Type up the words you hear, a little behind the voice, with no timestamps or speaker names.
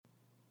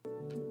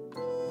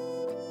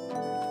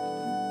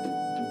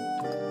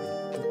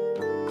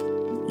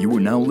You are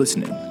now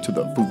listening to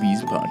the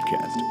Foobies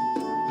Podcast.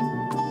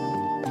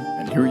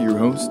 And here are your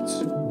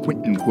hosts,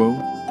 Quentin Quo,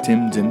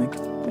 Tim Dimmick,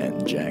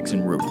 and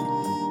Jackson Roby.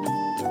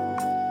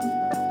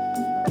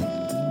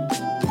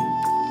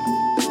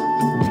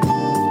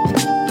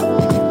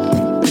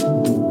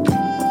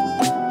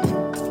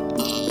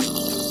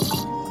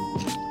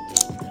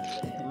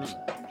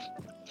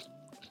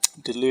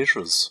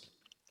 Delicious.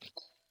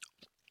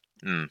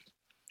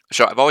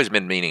 So I've always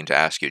been meaning to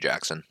ask you,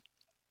 Jackson.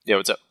 Yeah,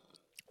 what's up?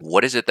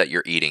 What is it that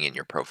you're eating in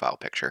your profile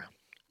picture?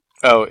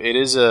 Oh, it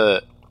is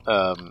a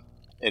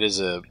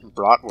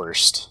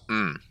bratwurst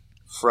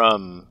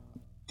from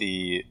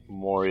the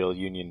Memorial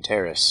Union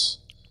Terrace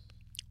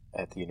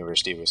at the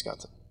University of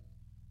Wisconsin.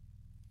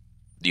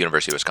 The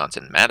University of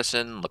Wisconsin,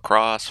 Madison, La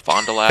Crosse,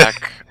 Fond du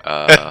Lac,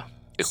 Eau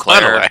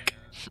Claire. Fond du Lac.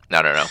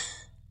 No.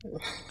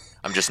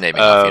 I'm just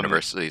naming off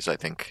universities, I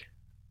think,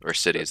 or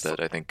cities that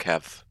I think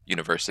have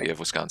University of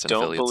Wisconsin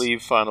Don't affiliates.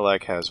 believe Fond du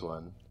Lac has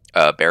one.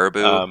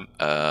 Baraboo.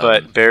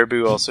 But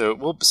Baraboo also...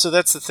 Well, so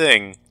that's the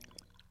thing.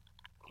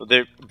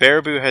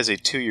 Baraboo has a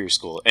 2-year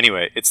school.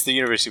 Anyway, it's the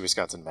University of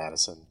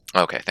Wisconsin-Madison.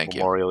 Okay, thank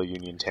you. Memorial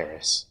Union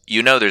Terrace.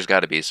 You know there's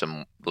got to be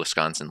some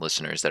Wisconsin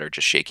listeners that are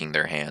just shaking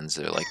their hands.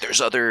 They're like,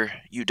 there's other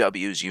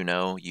UWs,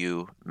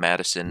 you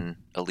Madison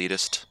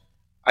elitist.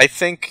 I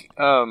think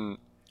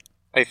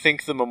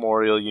the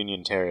Memorial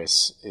Union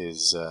Terrace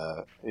is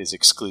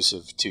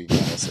exclusive to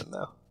Madison,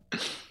 though.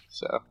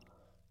 So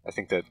I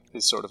think that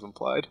is sort of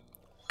implied.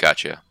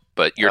 Gotcha.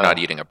 But you're not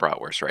eating a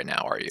bratwurst right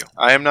now, are you?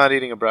 I am not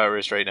eating a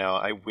bratwurst right now.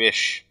 I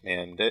wish,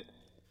 man, that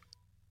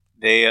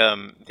they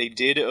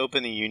did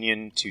open the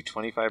Union to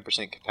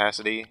 25%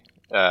 capacity,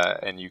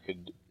 and you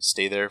could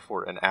stay there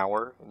for an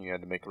hour, and you had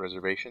to make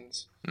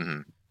reservations.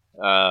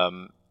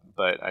 Mm-hmm.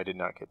 But I did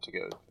not get to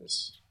go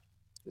this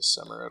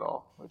summer at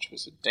all, which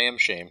was a damn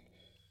shame.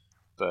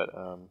 But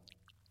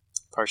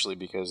partially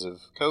because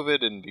of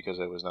COVID and because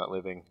I was not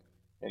living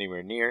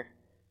anywhere near.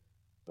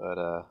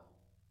 But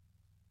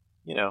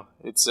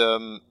it's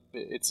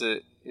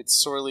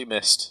sorely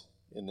missed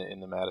in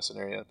the Madison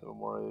area at the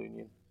Memorial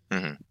Union.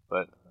 Mm-hmm.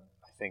 But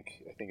I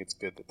think it's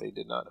good that they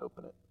did not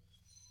open it.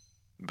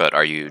 But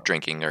are you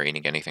drinking or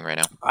eating anything right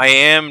now? I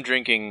am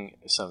drinking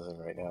something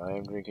right now. I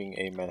am drinking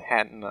a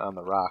Manhattan on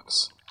the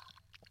rocks.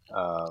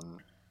 I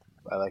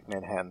like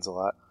Manhattans a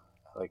lot.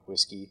 I like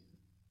whiskey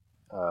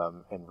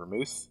and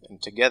vermouth,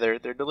 and together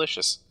they're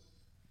delicious.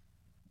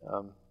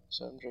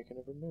 So I'm drinking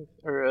a vermouth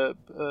or a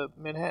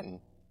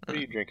Manhattan. What are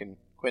you drinking,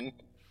 Quentin?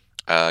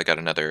 I got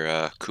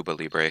another Cuba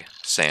Libre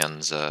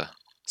sans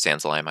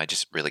lime. I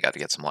just really got to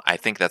get some lime. I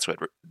think that's what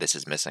this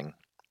is missing.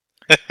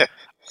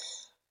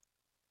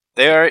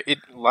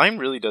 Lime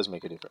really does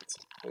make a difference.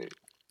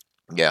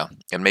 Yeah,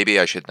 and maybe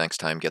I should next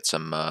time get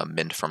some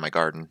mint from my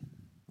garden.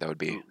 That'd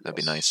be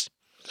nice.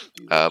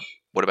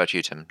 What about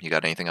you, Tim? You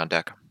got anything on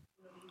deck?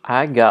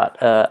 I got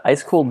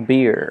ice cold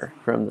beer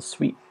from the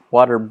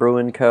Sweetwater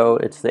Brewing Co.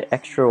 It's the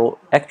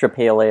extra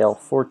pale ale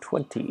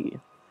 420.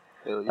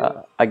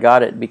 Yeah. I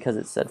got it because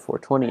it said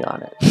 420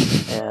 on it,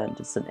 and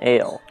it's an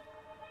ale.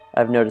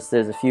 I've noticed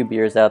there's a few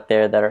beers out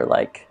there that are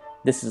like,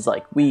 this is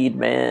like weed,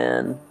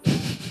 man,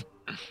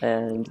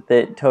 and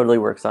it totally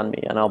works on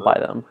me, and I'll buy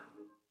them.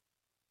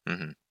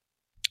 Mm-hmm.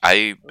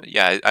 I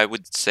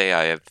would say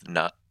I have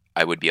not.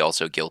 I would be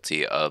also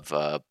guilty of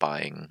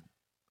buying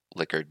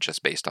liquor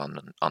just based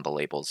on the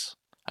labels.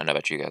 I don't know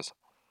about you guys.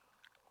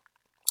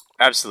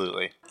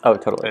 Absolutely. Oh,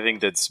 totally. I think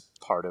that's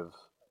part of.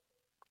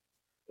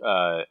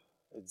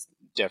 It's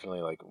definitely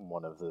like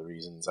one of the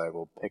reasons I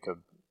will pick a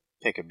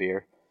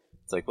beer.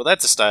 It's like, well,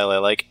 that's a style I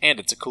like,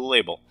 and it's a cool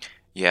label.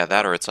 Yeah,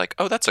 that or it's like,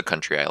 oh, that's a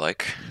country I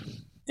like.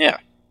 Yeah.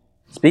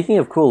 Speaking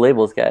of cool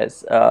labels,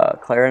 guys,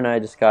 Claire and I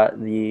just got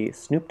the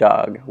Snoop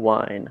Dogg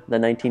wine, the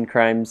 19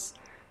 Crimes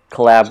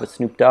collab with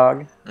Snoop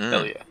Dogg.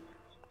 Hell yeah.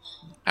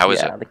 How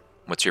is it?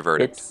 What's your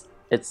verdict?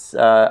 It's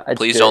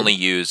Please good. only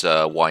use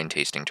wine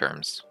tasting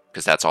terms,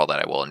 because that's all that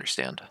I will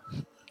understand.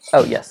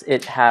 Oh, yes.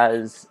 It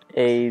has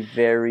a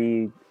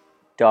very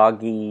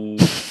doggy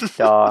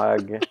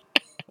dog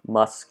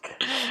musk.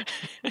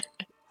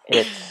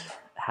 The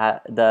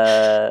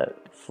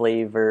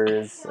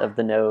flavors of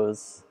the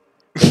nose.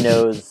 The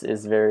nose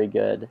is very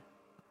good.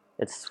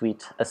 It's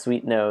sweet. A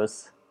sweet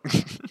nose.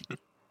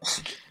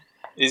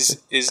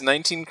 Is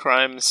 19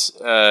 Crimes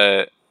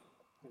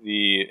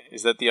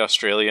is that the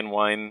Australian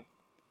wine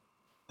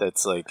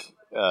that's like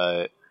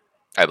I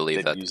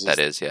believe that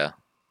is, yeah.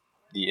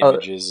 The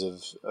images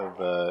of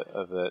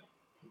that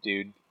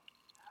dude.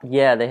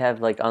 Yeah, they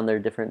have like on their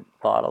different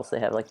bottles. They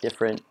have like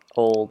different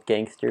old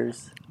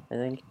gangsters, I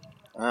think.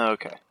 Oh,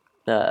 okay.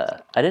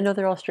 I didn't know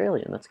they're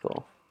Australian. That's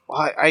cool.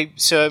 Well, I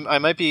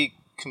might be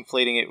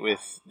conflating it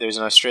with. There's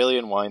an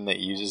Australian wine that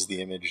uses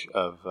the image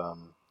of.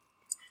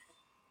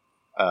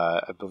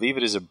 I believe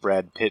it is a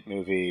Brad Pitt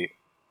movie,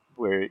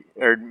 or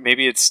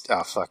maybe it's.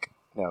 Oh fuck!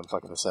 No, I'm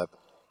fucking this up.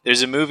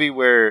 There's a movie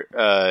where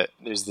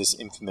there's this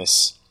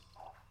infamous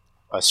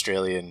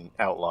Australian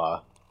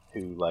outlaw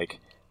who like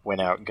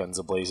went out guns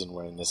a-blazing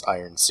wearing this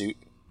iron suit,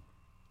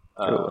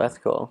 Oh, that's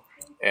cool.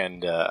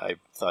 And I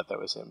thought that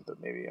was him, but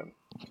maybe I'm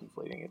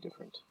conflating a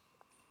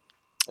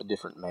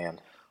different man.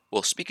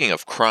 Well, speaking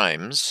of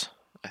crimes,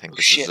 I think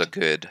this is a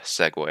good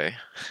segue.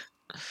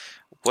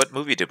 What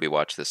movie did we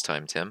watch this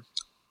time, Tim?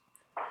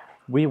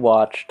 We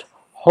watched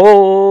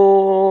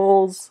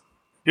Holes,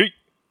 Yeet.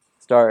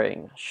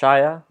 starring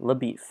Shia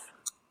LaBeouf.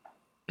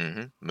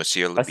 Mm-hmm.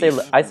 Monsieur I say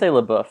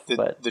LaBeouf,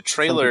 but the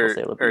trailer, some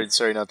people say LaBeouf. or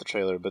sorry, not the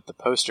trailer, but the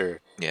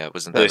poster. Yeah,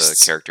 wasn't that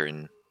a character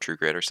in True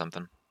Grit or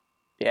something?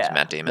 Yeah,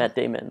 Matt Damon. Matt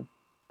Damon.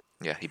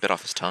 Yeah, he bit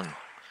off his tongue.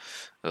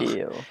 Ugh.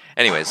 Ew.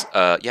 Anyways,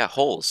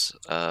 Holes,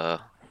 a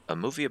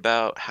movie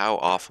about how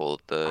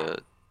awful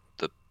the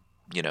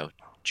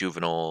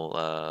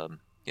juvenile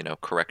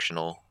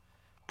correctional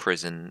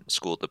prison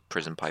school, the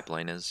prison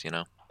pipeline is.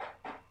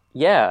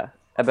 Yeah,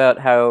 about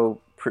how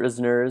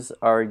prisoners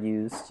are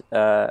used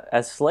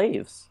as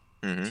slaves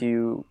Mm-hmm.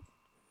 to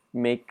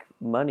make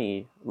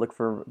money, look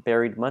for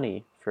buried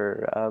money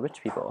for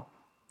rich people.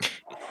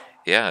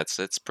 Yeah,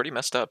 it's pretty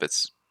messed up.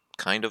 It's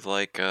kind of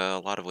like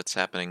a lot of what's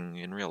happening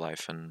in real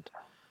life, and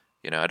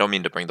I don't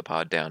mean to bring the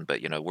pod down,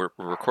 but we're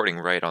recording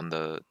right on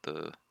the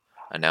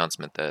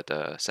announcement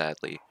that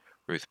sadly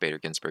Ruth Bader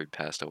Ginsburg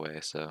passed away.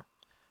 So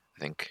I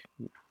think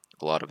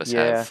a lot of us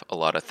have a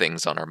lot of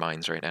things on our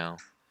minds right now,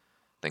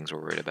 things we're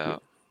worried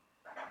about.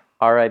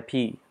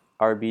 R.I.P.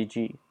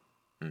 RBG.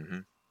 Mm-hmm.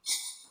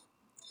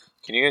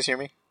 Can you guys hear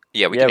me?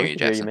 Yeah, we can hear you,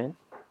 Jackson. man.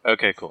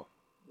 Okay, cool.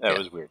 That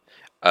was weird.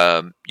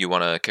 You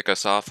want to kick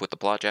us off with the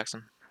plot,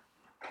 Jackson?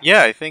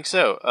 Yeah, I think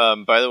so.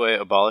 By the way,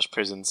 abolish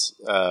prisons.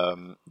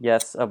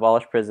 Yes,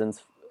 abolish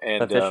prisons.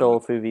 And official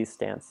Foovie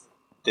stance.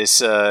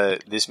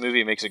 This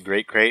movie makes a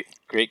great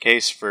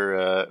case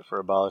for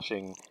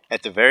abolishing,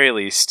 at the very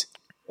least,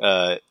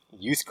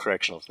 youth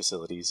correctional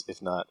facilities,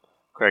 if not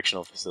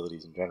correctional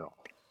facilities in general.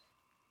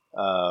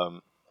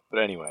 But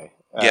anyway,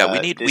 yeah,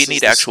 we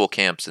need actual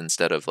camps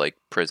instead of like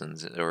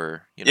prisons,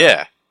 or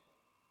yeah,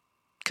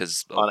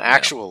 because on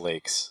actual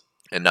lakes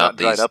and not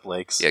dried up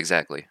lakes. Yeah,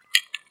 exactly.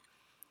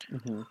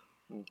 Mm-hmm.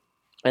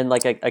 And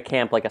like a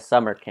camp, like a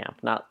summer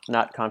camp,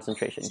 not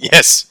concentration camp.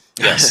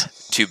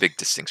 Yes. Two big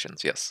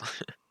distinctions. Yes.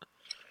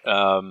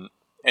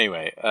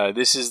 Anyway,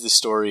 this is the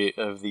story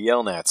of the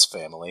Yelnats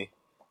family,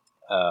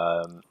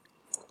 and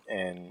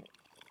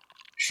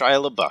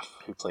Shia LaBeouf,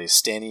 who plays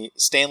Stanley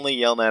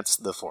Yelnats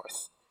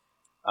IV,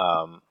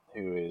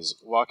 who is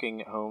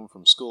walking home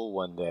from school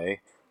one day,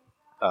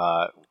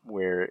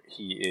 where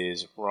he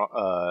is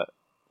a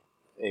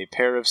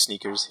pair of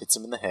sneakers hits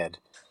him in the head,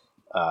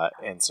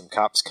 and some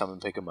cops come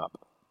and pick him up.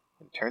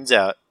 It turns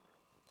out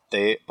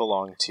they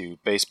belong to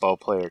baseball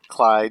player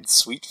Clyde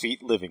Sweet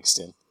Feet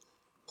Livingston,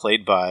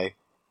 played by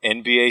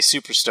NBA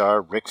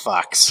superstar Rick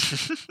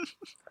Fox.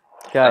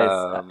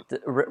 Guys,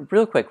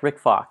 real quick, Rick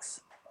Fox.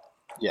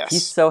 Yes.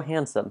 He's so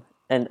handsome.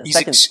 And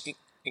he's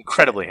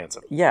incredibly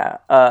handsome. Yeah,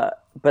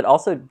 but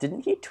also,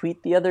 didn't he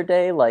tweet the other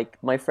day,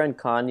 like, my friend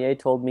Kanye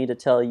told me to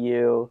tell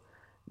you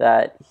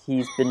that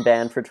he's been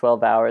banned for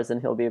 12 hours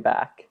and he'll be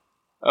back?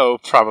 Oh,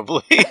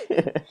 probably.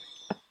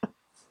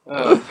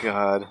 Oh,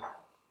 God.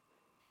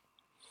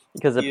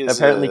 Because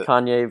apparently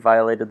Kanye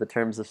violated the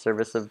terms of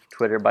service of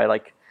Twitter by,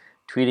 like,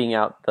 tweeting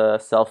out the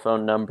cell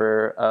phone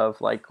number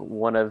of, like,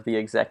 one of the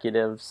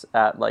executives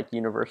at, like,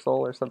 Universal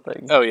or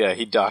something. Oh, yeah,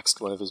 he doxed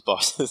one of his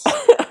bosses.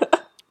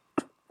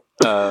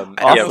 I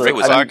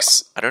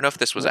don't know if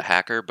this was a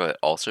hacker, but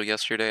also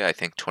yesterday, I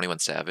think 21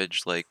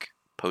 Savage, like,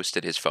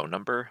 posted his phone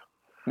number.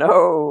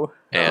 No!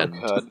 And,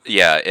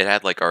 yeah, it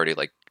had, like, already,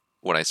 like,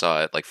 when I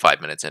saw it, like,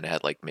 5 minutes in, it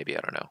had, like, maybe, I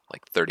don't know,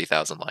 like,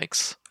 30,000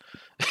 likes.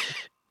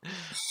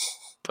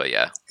 But,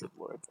 yeah. Good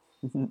Lord.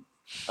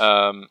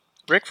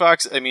 Rick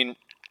Fox, I mean,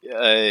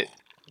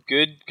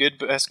 good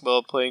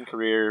basketball playing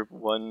career,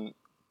 won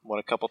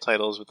a couple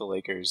titles with the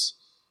Lakers,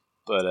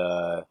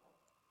 but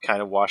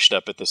kind of washed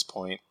up at this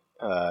point.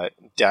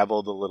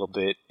 Dabbled a little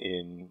bit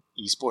in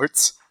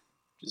esports,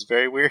 which is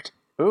very weird.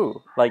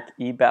 Ooh, like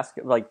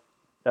e-basket, like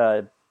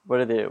what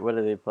do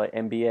they play?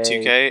 NBA?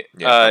 2K?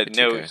 Yeah,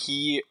 no,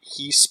 2K.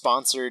 he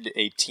sponsored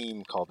a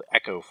team called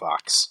Echo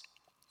Fox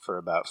for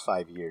about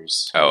 5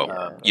 years.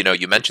 Oh,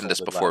 you mentioned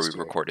this before we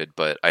recorded,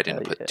 but I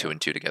didn't put 2 and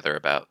 2 together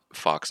about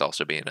Fox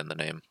also being in the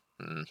name.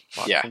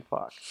 Fox yeah. and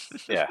Fox.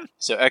 Yeah.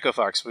 So Echo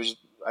Fox, which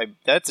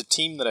that's a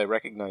team that I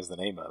recognize the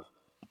name of.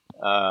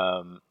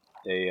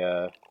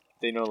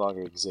 They no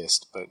longer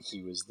exist, but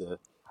he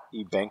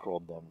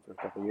bankrolled them for a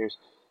couple of years.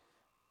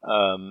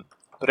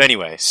 But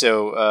anyway,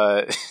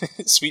 so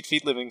Sweet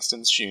Feet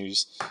Livingston's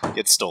shoes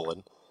get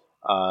stolen,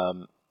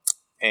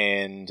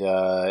 and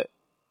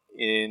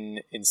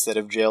instead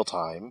of jail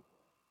time,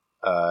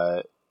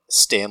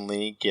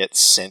 Stanley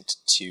gets sent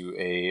to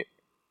a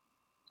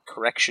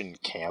correction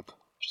camp,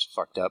 which is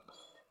fucked up,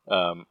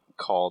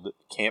 called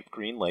Camp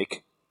Green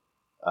Lake,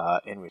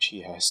 in which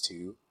he has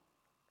to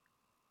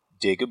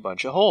dig a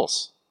bunch of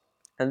holes.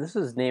 And this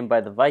was named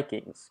by the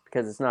Vikings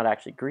because it's not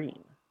actually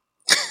green.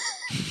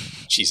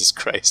 Jesus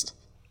Christ.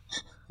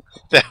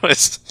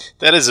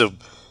 That is a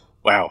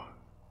wow.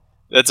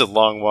 That's a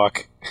long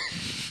walk.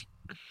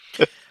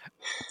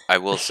 I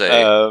will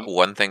say Um,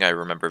 one thing I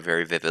remember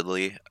very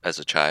vividly as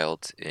a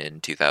child in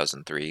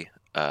 2003.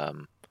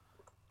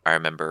 I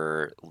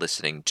remember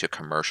listening to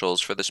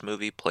commercials for this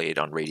movie played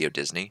on Radio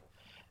Disney,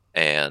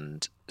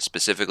 and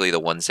specifically the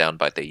one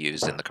soundbite they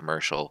used in the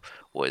commercial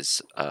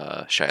was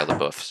Shia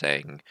LaBeouf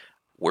saying,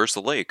 "Where's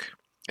the lake?"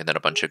 and then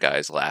a bunch of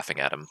guys laughing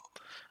at him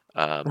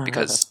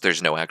because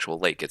there's no actual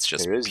lake. It's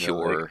just There is no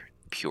lake.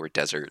 pure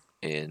desert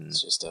in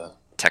It's just a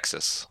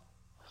Texas.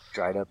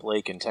 dried up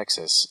lake in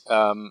Texas.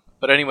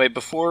 But anyway,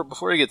 before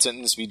he gets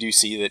sentenced, we do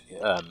see that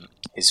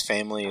his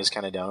family is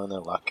kind of down on their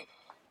luck.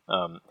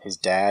 His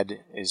dad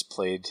is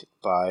played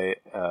by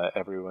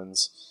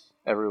everyone's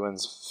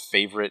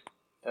favorite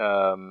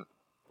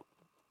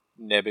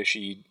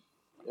Nebuchadnezzar.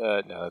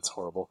 No, that's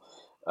horrible.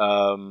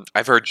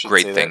 I've heard shouldn't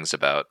great say that. things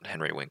about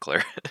Henry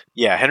Winkler.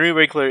 Yeah, Henry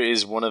Winkler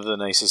is one of the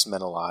nicest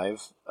men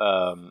alive,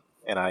 and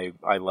I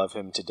love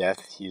him to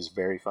death. He is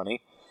very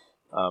funny.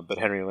 But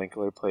Henry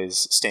Winkler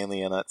plays Stanley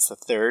Yelnats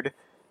III,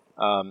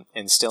 and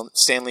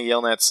Stanley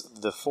Yelnats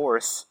the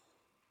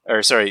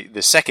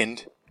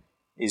second,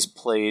 is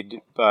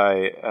played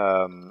by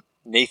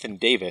Nathan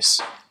Davis,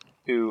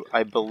 who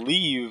I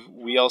believe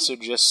we also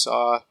just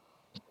saw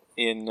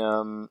in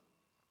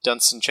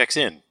Dunstan Checks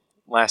In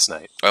last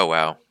night. Oh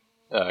wow.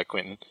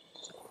 Quentin.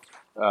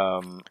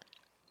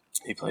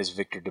 He plays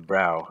Victor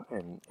DeBrow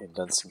in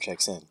Dunstan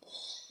Checks In.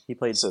 He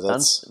played So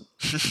that's Dunstan.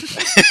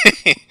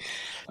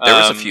 There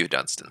was a few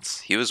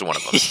Dunstans. He was one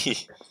of them.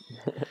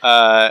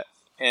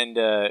 And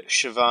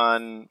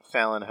Siobhan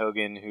Fallon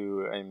Hogan,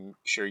 who I'm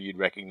sure you'd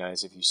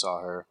recognize if you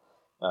saw her,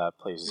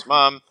 plays his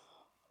mom.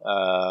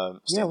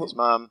 Stanley's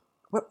mom.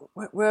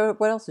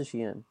 What else is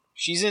she in?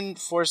 She's in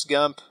Forrest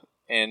Gump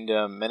and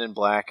Men in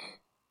Black.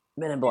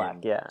 Men in Black,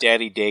 and yeah.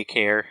 Daddy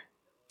Daycare.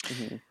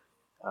 Mhm.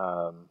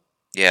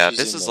 Yeah, She's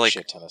this in is a like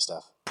shit ton of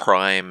stuff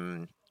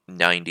prime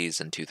 90s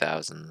and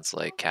 2000s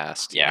like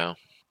cast, Yeah. you know?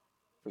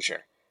 for sure.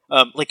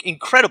 Like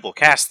incredible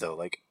cast though,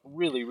 like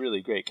really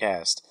really great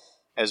cast,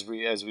 as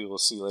we will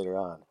see later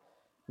on.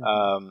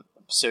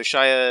 So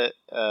Shia,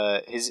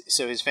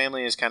 his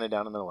family is kind of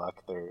down on their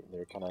luck. They're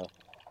kind of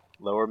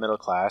lower middle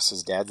class.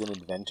 His dad's an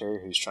inventor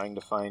who's trying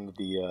to find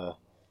the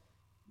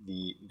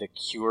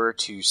cure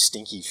to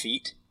stinky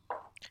feet,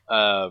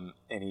 and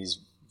he's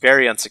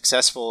very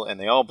unsuccessful. And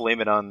they all blame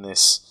it on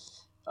this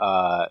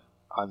on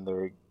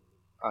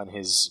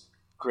his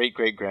great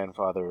great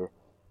grandfather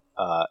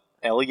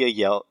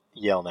Elia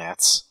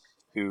Yelnats,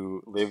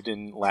 who lived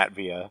in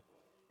Latvia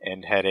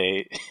and had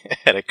a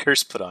had a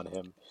curse put on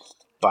him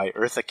by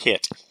Eartha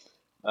Kitt,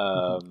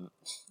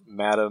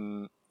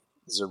 Madame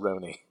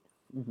Zeroni.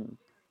 Mhm.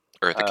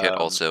 Eartha Kitt Um,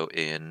 also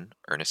in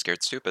Ernest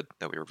Scared Stupid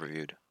that we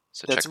reviewed.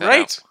 So That's check that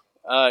right.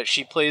 out.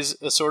 She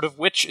plays a sort of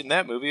witch in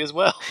that movie as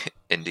well.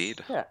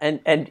 Indeed. Yeah,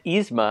 and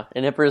Yzma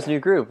in Emperor's New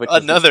Groove, which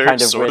Another is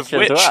kind of sort witch, of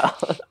witch. as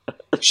well.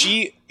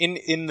 She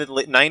in the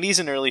late 90s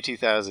and early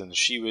 2000s,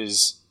 she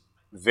was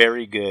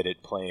very good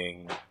at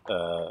playing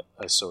a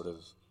sort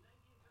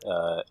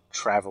of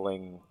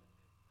traveling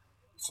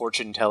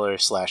fortune teller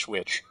 /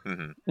 witch,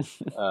 hmm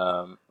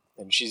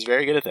and she's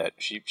very good at that.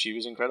 She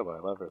was incredible. I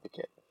love her, the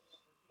kid,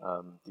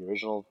 the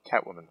original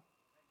Catwoman.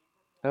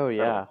 Oh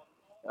yeah.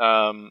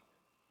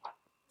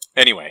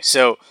 Anyway,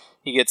 so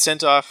he gets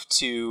sent off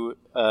to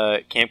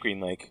Camp Green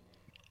Lake,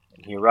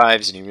 and he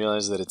arrives and he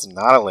realizes that it's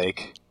not a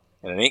lake,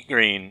 and it ain't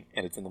green,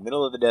 and it's in the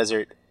middle of the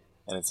desert,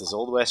 and it's this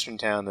old western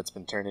town that's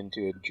been turned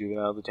into a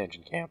juvenile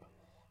detention camp.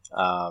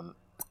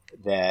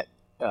 That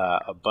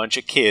a bunch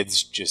of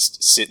kids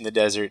just sit in the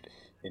desert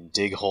and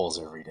dig holes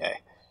every day.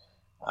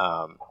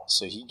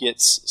 So he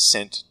gets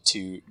sent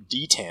to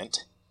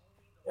Detant,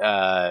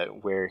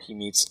 where he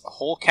meets a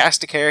whole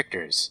cast of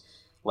characters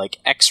like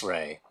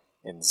X-Ray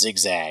and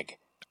Zigzag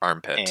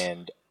Armpit.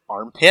 and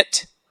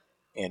Armpit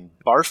and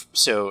Barf.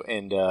 So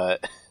and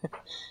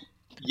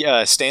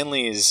yeah,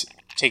 Stanley is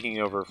taking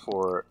over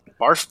for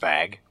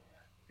Barfbag,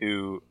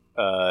 who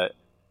had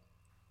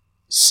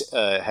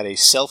a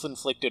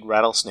self-inflicted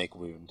rattlesnake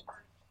wound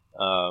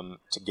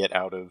to get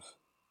out of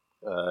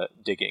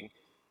digging.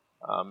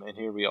 And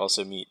here we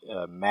also meet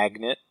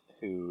Magnet,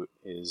 who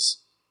is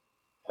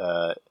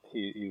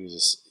he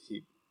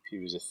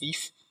was a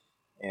thief,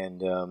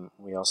 and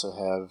we also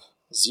have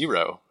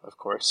Zero, of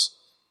course.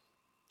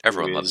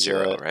 Everyone who loves is,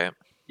 Zero, right?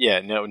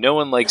 Yeah, no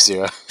one likes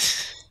Zero.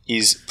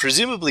 He's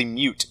presumably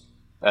mute,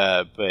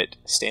 but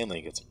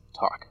Stanley gets to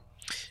talk.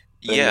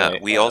 But Yeah, anyway,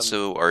 we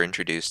also are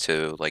introduced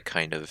to, like,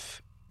 kind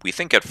of... We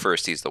think at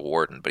first he's the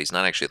warden, but he's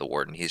not actually the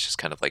warden. He's just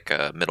kind of like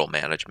middle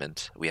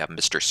management. We have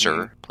Mr.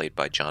 Sir, played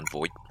by John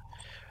Voight.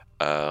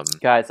 Guys,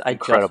 I just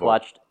Incredible.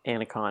 watched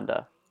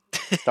Anaconda,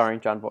 starring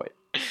John Voight.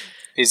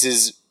 Is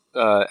his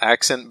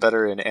accent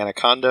better in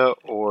Anaconda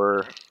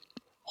or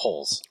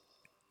Holes?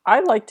 I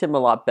liked him a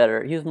lot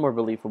better. He was more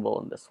believable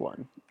in this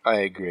one. I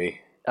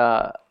agree.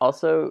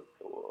 Also,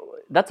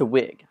 that's a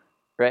wig,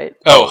 right?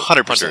 Oh,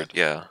 100%. 100,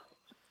 yeah.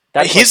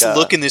 That's His like a-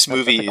 look in this that's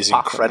movie like a is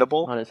possum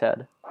incredible. on his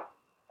head.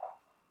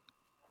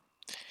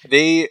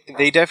 They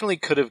definitely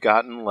could have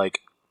gotten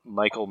like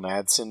Michael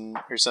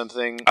Madsen or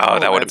something. Oh,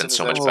 that would have Madsen been is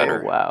so much his better.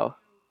 name? Oh wow!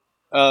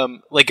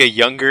 like a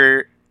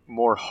younger,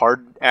 more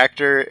hard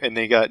actor, and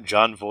they got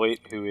John Voight,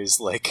 who is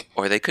like,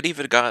 Or they could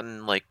even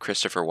gotten like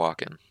Christopher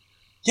Walken.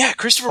 yeah,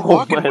 Christopher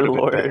Oh Walken my would have been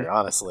lord. better,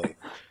 honestly.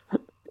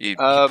 He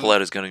pull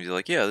out his gun and be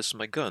like, "Yeah, this is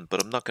my gun,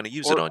 but I'm not going to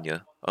use it Or- on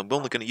you. I'm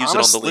only going to use it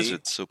on the honestly-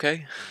 lizards,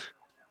 okay?"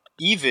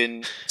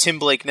 Even Tim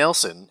Blake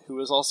Nelson, who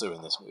was also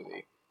in this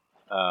movie.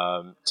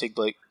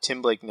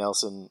 Tim Blake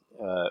Nelson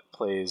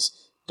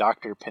plays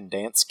Dr.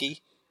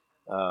 Pendansky,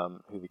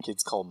 who the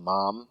kids call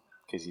Mom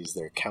because he's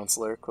their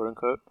counselor, quote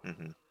unquote.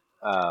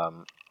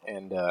 Hmm.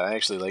 And I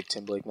actually like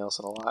Tim Blake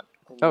Nelson a lot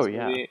in this Oh,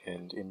 yeah. movie,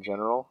 and in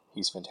general,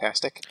 he's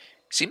fantastic.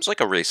 Seems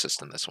like a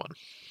racist in this one.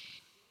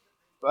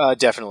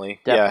 Definitely.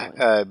 Definitely.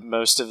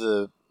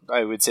 Yeah.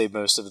 I would say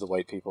most of the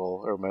white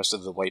people, or most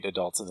of the white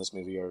adults in this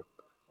movie are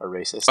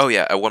racist. Oh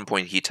yeah, at one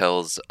point he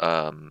tells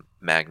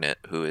Magnet,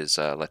 who is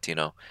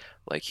Latino,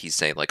 like he's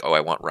saying like, "Oh, I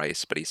want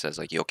rice," but he says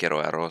like, "Yo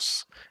quiero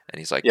arroz," and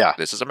he's like, Yeah.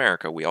 "This is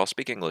America. We all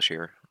speak English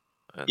here."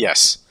 And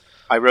Yes.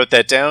 I wrote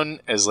that down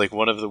as like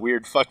one of the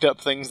weird fucked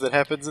up things that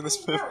happens in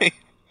this movie.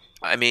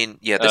 I mean,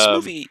 yeah, this Um,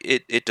 movie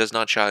it does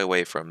not shy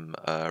away from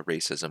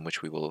racism,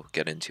 which we will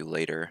get into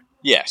later.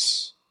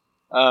 Yes.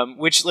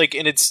 Which like,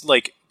 and it's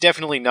like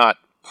definitely not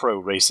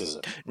pro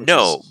racism.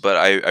 No, but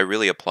I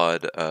really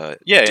applaud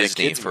Yeah, in a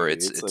Disney kids' for movie,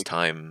 its it's like-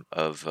 time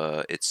of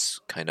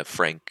its kind of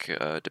frank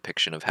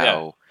depiction of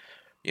Yeah.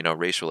 how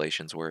race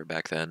relations were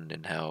back then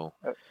and how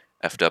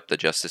effed up the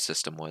justice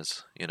system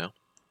was.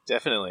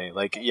 Definitely,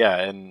 like,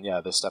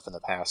 the stuff in the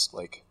past,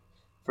 like,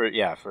 for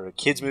a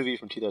kids movie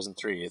from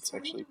 2003, it's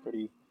actually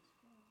pretty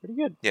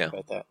good. Yeah.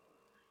 About that.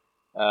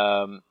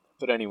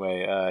 But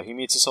anyway, he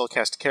meets his whole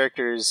cast of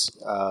characters,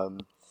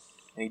 and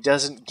he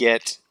doesn't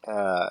get.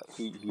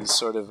 He's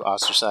sort of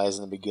ostracized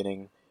in the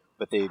beginning,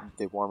 but they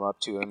warm up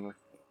to him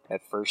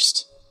at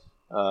first,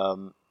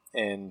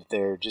 and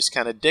they're just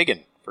kind of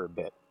digging for a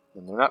bit,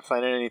 and they're not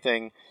finding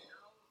anything.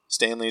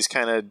 Stanley's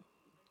kind of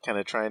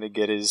trying to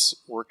get his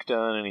work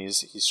done, and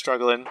he's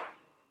struggling.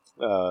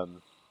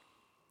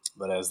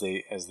 But as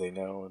they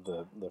know,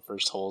 the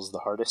first hole is the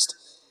hardest.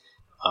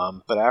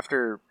 But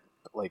after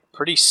like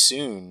pretty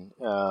soon,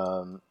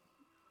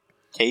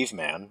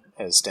 Caveman,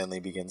 as Stanley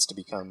begins to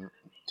be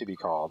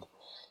called,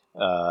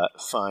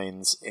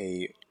 finds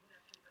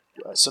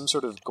some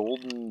sort of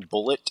golden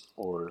bullet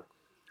or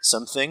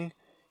something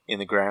in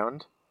the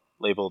ground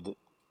labeled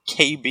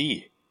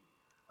KB.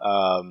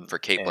 For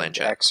Kate and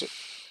Blanchett.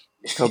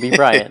 Kobe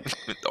Bryant.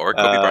 Or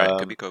Kobe Bryant.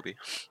 Could be Kobe.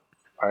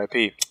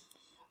 R.I.P.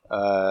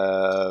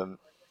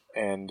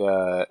 And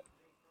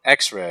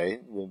X-Ray,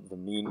 the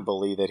mean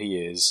bully that he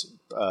is,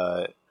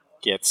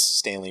 gets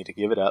Stanley to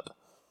give it up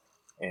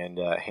and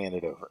hand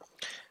it over,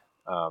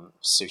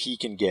 so he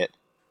can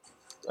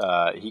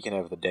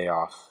have the day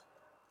off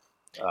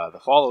the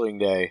following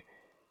day,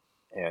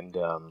 and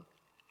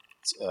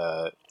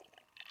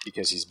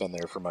because he's been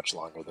there for much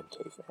longer than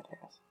Caveman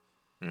has.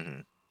 Hmm.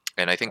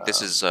 And I think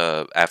this is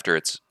after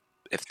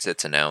if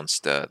it's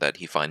announced that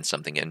he finds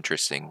something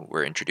interesting.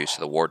 We're introduced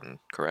to the warden,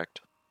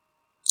 correct?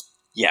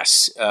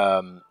 Yes,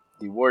 the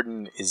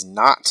warden is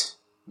not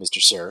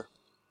Mr. Sir.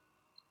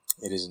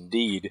 It is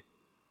indeed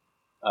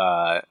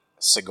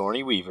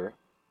Sigourney Weaver,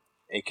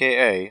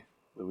 a.k.a.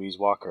 Louise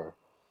Walker,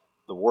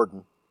 the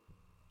warden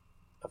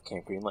of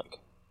Camp Green Lake.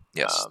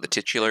 Yes, the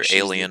titular she's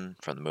alien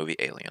from the movie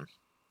Alien.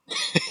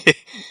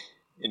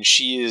 And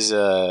she is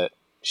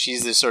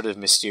she's this sort of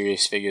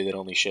mysterious figure that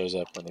only shows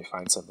up when they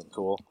find something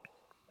cool.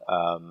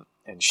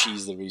 And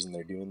she's the reason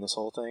they're doing this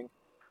whole thing.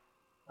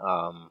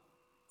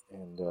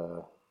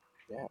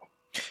 Yeah.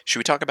 Should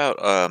we talk about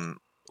a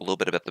little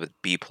bit about the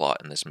B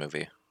plot in this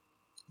movie?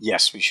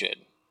 Yes, we should.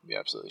 We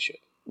absolutely should.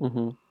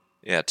 Hmm.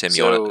 Yeah, Tim,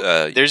 So,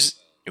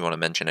 you want to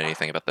mention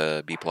anything about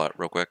the B plot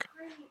real quick?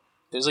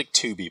 There's like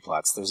two B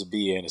plots. There's a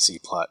B and a C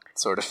plot,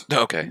 sort of.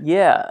 Okay.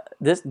 Yeah,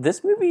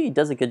 this movie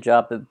does a good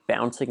job of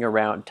bouncing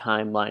around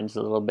timelines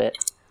a little bit.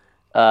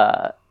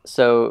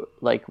 So,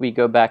 like, we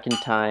go back in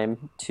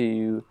time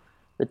to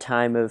the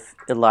time of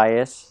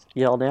Elias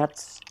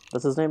Yelnats.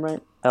 What's his name,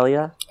 right?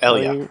 Elia?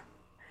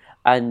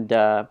 And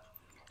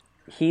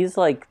he's,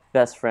 like,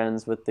 best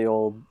friends with the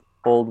old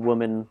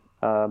woman,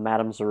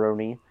 Madame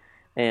Zeroni,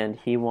 and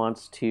he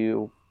wants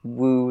to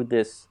woo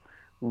this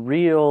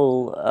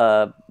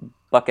real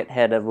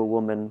buckethead of a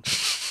woman,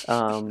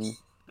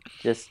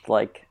 just,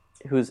 like,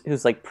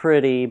 who's like,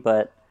 pretty,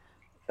 but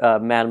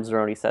Madame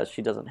Zeroni says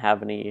she doesn't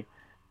have any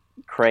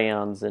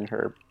crayons in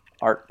her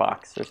art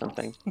box or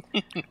something.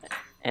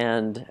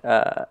 And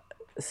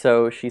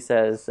so she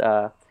says,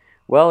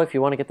 well, if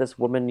you want to get this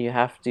woman, you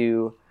have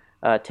to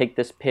take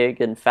this pig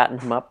and fatten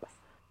him up,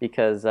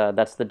 because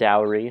that's the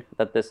dowry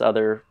that this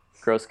other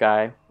gross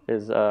guy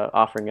is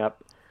offering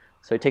up.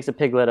 So he takes a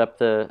piglet up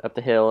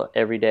the hill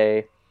every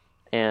day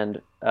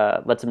and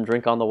lets him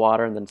drink on the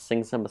water, and then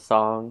sings him a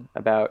song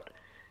about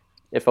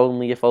if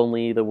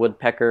only the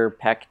woodpecker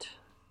pecked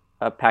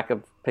a pack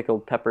of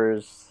pickled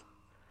peppers,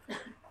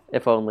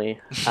 if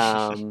only.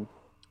 And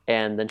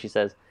then she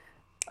says,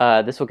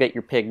 this will get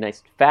your pig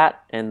nice and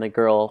fat, and the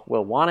girl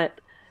will want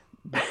it,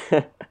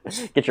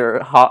 get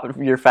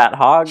your fat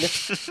hog.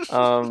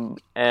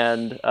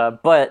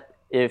 But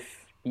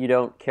if you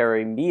don't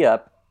carry me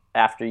up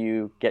after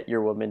you get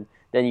your woman,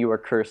 then you are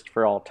cursed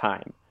for all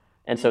time,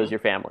 and so is your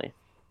family.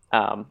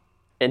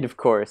 And of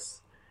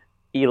course,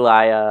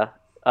 Elia,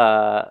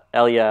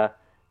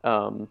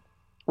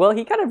 well,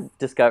 he kind of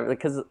discovered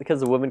because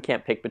the woman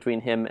can't pick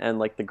between him and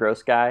like the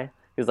gross guy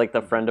who's like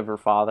the friend of her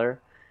father,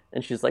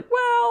 and she's like,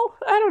 well,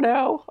 I don't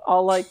know,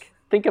 I'll like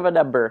think of a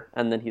number,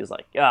 and then he's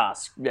like, yeah,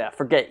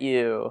 forget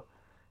you,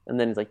 and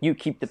then he's like, you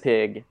keep the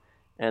pig,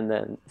 and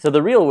then so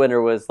the real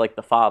winner was like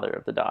the father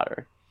of the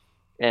daughter,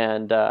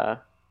 and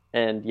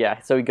yeah,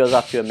 so he goes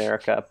off to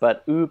America,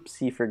 but oops,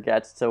 he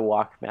forgets to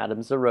walk Madame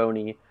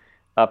Zeroni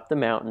up the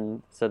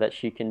mountain so that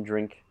she can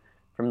drink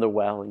from the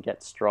well and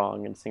get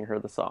strong and sing her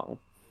the song.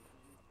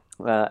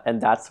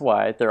 And that's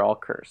why they're all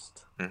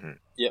cursed. Mm-hmm.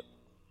 Yep.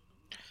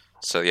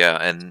 So yeah,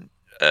 and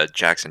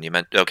Jackson, you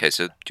meant okay.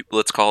 So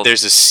let's call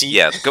there's a C.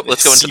 Yeah,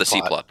 let's go into the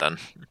C plot then.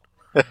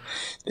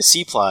 The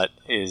C plot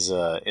is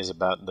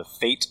about the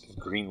fate of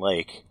Green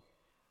Lake,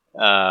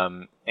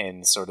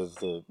 and sort of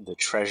the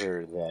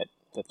treasure that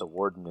the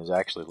warden is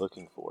actually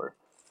looking for.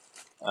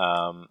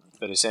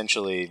 But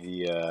essentially,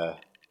 the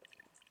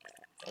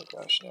oh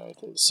gosh, no, it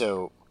is.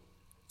 So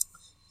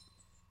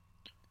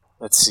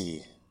let's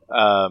see.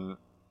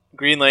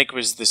 Green Lake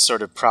was this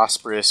sort of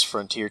prosperous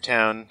frontier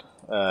town,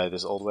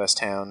 this Old West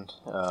town,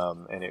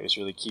 and it was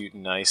really cute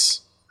and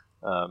nice.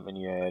 And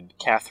you had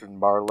Catherine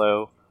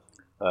Barlow,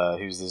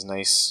 who's this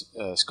nice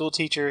school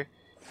teacher,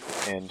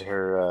 and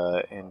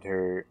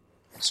her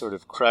sort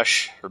of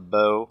crush, her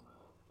beau,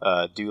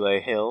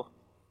 Dule Hill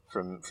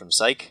from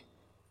Psych,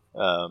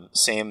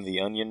 Sam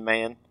the Onion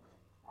Man,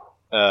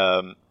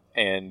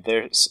 and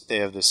they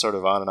have this sort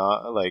of on and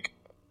off, like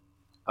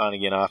on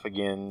again, off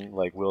again,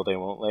 like will they,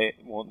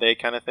 won't they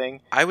kind of thing.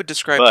 I would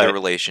describe their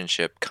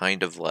relationship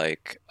kind of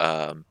like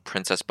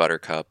Princess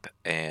Buttercup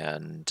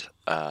and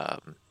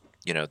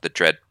the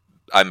dread.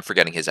 I'm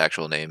forgetting his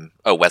actual name.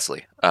 Oh,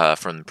 Wesley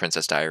from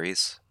Princess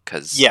Diaries,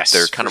 because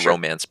their kind of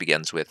romance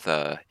begins with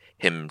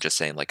him just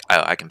saying like,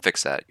 I can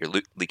fix that. Your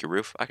leaky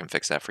roof, I can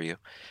fix that for you.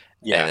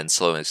 Yeah. And then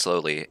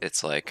slowly,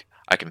 it's like,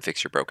 I can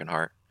fix your broken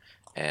heart,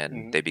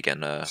 and they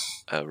begin a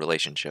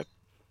relationship.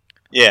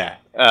 Yeah,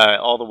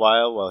 all the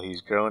while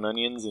he's growing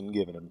onions and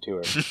giving them to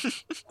her.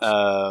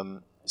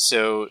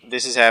 So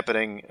this is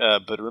happening,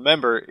 but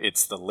remember,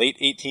 it's the late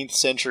 18th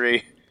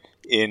century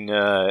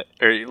or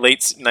late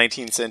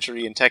 19th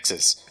century in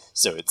Texas,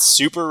 so it's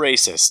super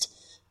racist.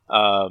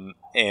 And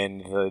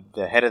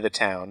the head of the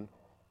town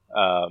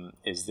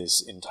is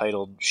this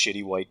entitled,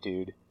 shitty white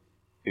dude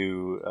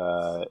who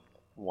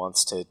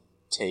wants to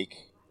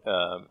take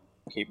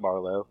Kate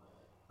Barlow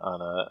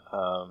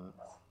on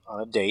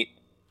a date.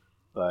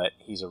 But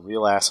he's a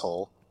real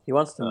asshole. He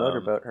wants to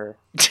motorboat her.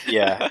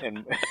 Yeah,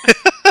 and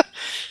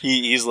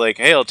he's like,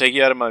 "Hey, I'll take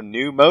you out of my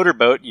new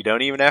motorboat. You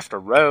don't even have to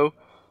row."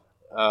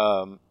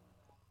 And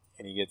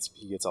he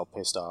gets all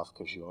pissed off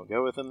because she won't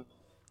go with him.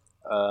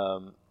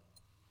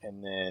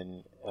 And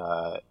then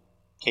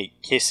Kate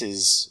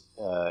kisses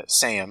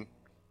Sam,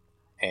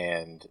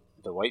 and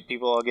the white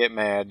people all get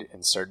mad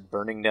and start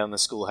burning down the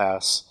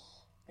schoolhouse,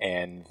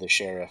 and the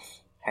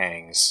sheriff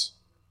hangs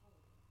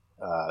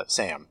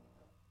Sam.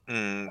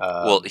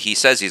 Well, he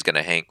says he's going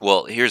to hang.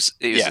 Well, here's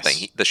the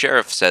thing. The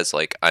sheriff says,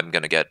 like, I'm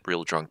going to get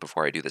real drunk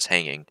before I do this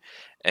hanging,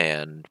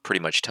 and pretty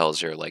much tells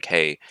her, like,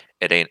 hey,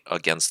 it ain't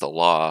against the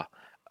law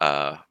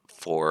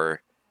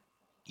for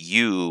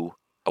you,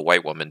 a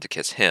white woman, to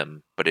kiss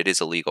him, but it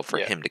is illegal for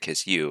him to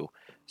kiss you,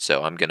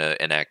 so I'm going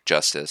to enact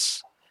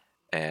justice.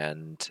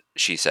 And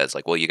she says,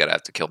 like, well, you got to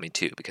have to kill me,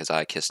 too, because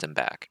I kissed him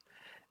back.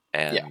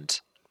 And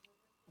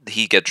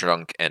he gets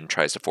drunk and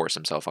tries to force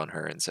himself on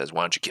her and says,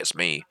 why don't you kiss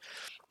me?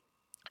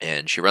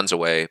 And she runs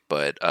away,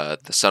 but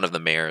the son of the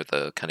mayor,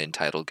 the kind of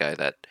entitled guy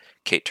that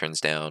Kate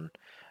turns down,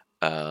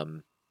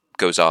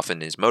 goes off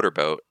in his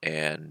motorboat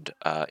and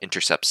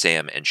intercepts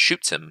Sam and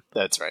shoots him.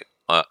 That's right.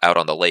 Out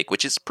on the lake,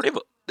 which is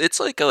it's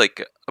like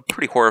a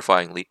pretty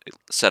horrifying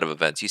set of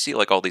events. You see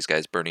like all these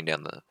guys burning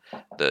down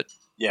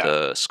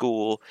the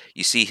school.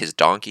 You see his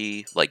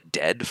donkey like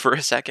dead for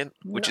a second,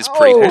 which is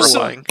pretty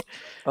horrifying.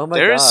 Oh my God.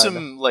 There is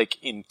some like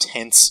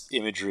intense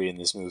imagery in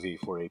this movie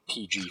for a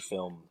PG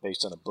film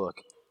based on a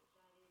book.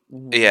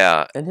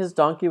 Yeah. And his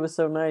donkey was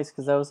so nice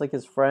because that was like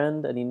his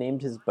friend, and he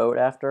named his boat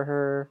after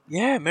her.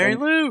 Yeah, Mary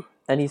Lou.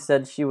 And he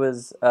said she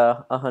was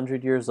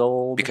 100 years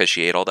old. Because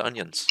she ate all the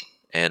onions.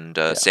 And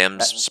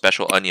Sam's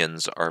special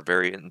onions are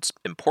very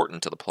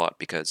important to the plot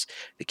because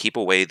they keep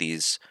away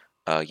these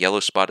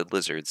yellow-spotted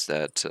lizards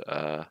that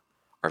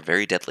are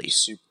very deadly.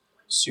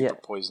 Super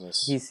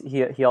poisonous.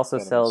 He also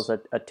sells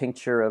a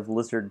tincture of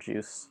lizard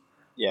juice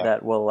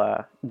that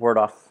will ward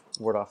off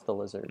the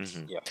lizards.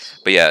 Mm-hmm.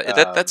 But yeah,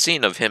 that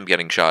scene of him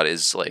getting shot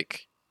is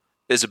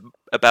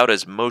about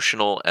as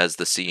emotional as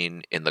the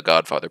scene in The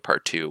Godfather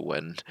Part 2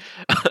 when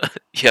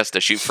he has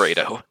to shoot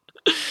Fredo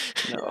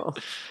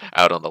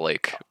out on the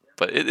lake.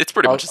 But it's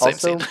pretty much the same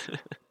scene.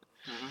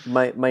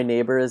 My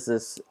neighbor is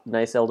this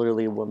nice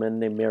elderly woman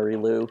named Mary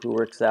Lou who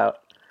works out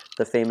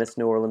the famous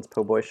New Orleans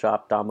po' boy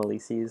shop, Dom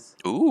Elise's.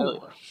 Ooh.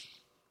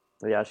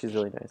 Oh, yeah, she's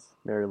really nice.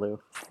 Mary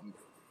Lou.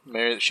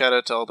 Shout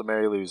out to all the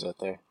Mary Lou's out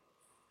there.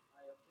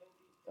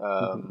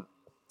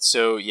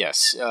 So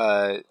yes,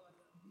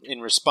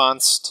 in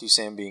response to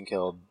Sam being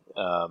killed,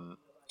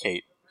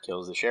 Kate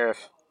kills the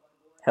sheriff,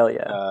 Hell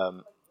yeah.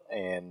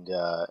 and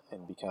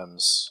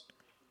becomes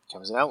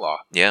an outlaw.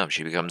 Yeah,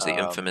 she becomes the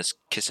infamous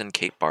Kissin'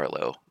 Kate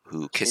Barlow,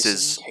 who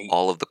kisses Kissin' Kate.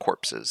 all of the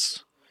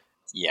corpses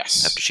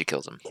Yes. after she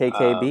kills them.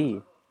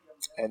 KKB.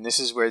 And this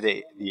is where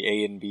the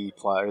A and B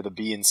plot, or the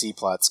B and C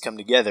plots, come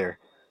together,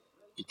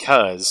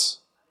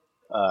 because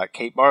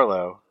Kate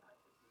Barlow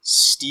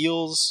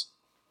steals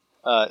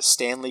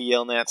Stanley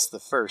Yelnats the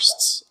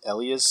First's,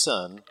 Elia's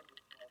son.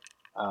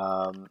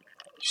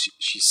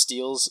 She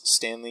steals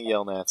Stanley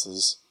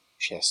Yelnats's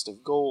chest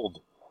of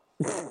gold,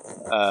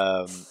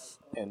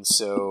 and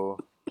so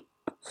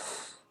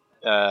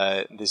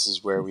this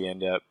is where we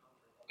end up,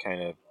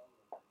 kind of,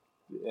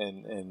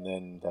 and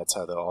then that's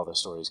how all the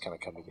stories kind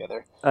of come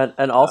together.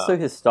 And also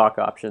his stock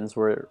options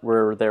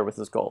were there with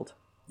his gold.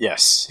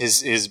 Yes,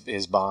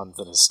 his bonds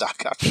and his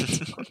stock options,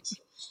 of course.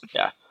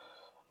 Yeah.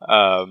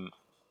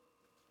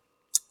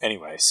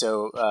 Anyway,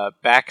 so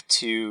back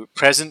to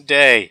present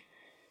day.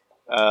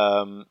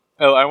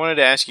 I wanted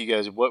to ask you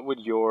guys, what would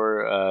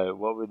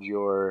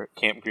your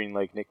Camp Green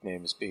Lake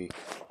nicknames be?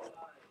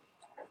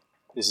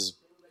 This is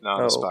not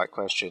on the spot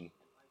question,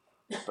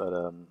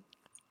 but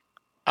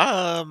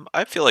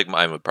I feel like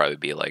mine would probably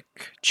be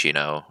like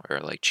Chino or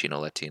like Chino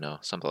Latino,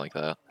 something like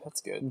that.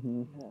 that's good.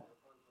 Mm-hmm.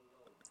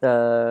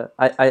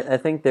 I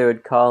think they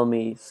would call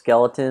me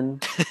Skeleton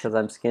because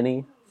I'm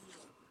skinny.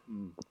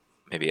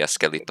 Maybe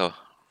Esquelito.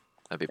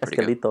 That'd be pretty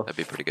Esquelito. good. That'd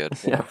be pretty good.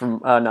 Yeah, from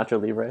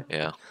Nacho Libre.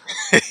 Yeah.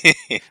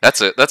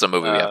 That's a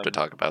movie we have to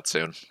talk about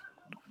soon.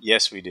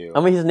 Yes, we do.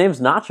 I mean, his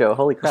name's Nacho.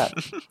 Holy crap!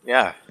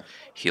 Yeah,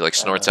 He like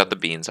snorts out the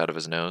beans out of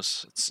his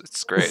nose.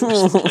 It's great.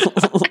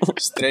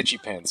 stretchy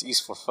pants. He's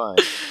for fun.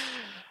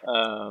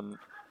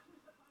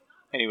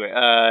 Anyway,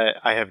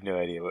 I have no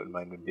idea what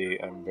mine would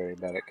be. I'm very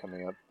bad at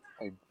coming up.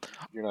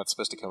 You're not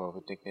supposed to come up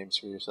with nicknames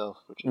for yourself,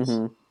 which is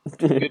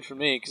good for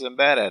me because I'm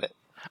bad at it.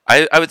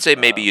 I would say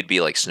maybe you'd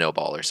be like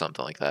Snowball or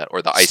something like that,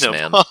 or the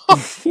Iceman,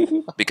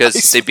 because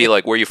they'd be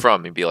like, "Where are you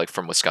from?" You'd be like,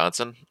 "From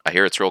Wisconsin." I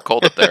hear it's real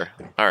cold up there.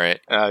 All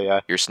right. Oh yeah,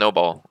 You're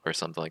Snowball or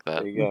something like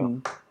that. there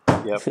you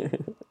go. Yep.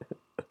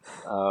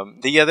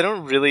 They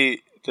don't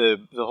really.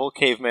 The whole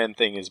caveman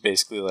thing is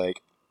basically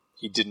like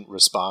he didn't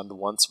respond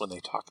once when they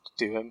talked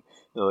to him.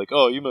 They're like,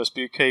 "Oh, you must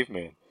be a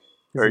caveman,"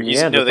 or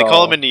they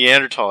call him a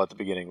Neanderthal at the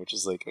beginning, which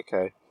is like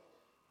okay,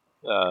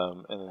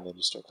 and then they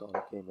just start calling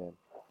him caveman.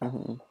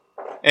 Mm-hmm.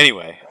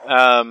 Anyway,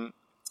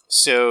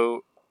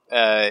 so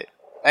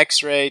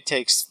X-Ray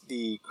takes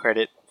the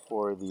credit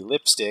for the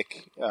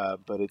lipstick,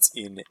 but it's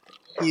in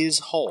his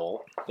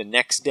hole the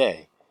next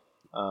day.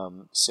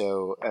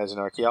 So as an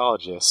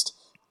archaeologist,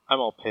 I'm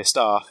all pissed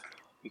off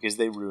because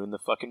they ruined the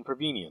fucking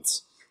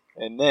provenience.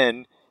 And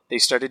then they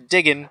started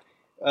digging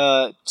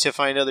to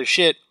find other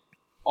shit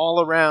all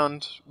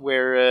around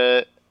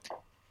where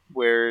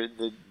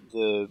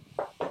the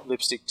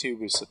lipstick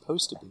tube is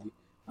supposed to be.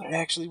 It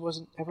actually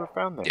wasn't ever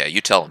found there. Yeah, you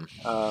tell them.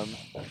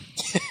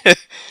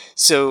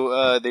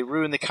 So they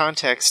ruined the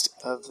context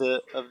of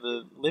the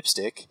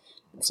lipstick,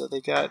 and so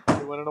they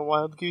went on a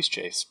wild goose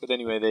chase. But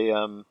anyway, they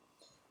kind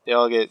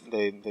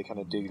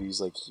of dig these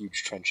like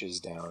huge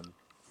trenches down,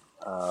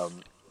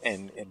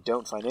 and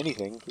don't find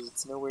anything because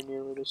it's nowhere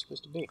near where they're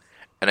supposed to be.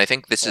 And I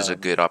think this is a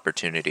good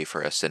opportunity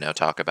for us to now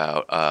talk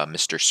about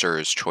Mr.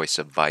 Sir's choice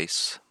of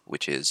vice,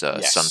 which is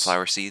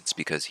sunflower seeds,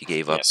 because he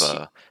gave up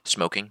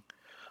smoking.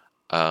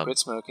 Quit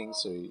smoking,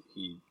 so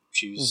he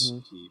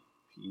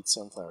eats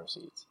sunflower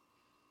seeds.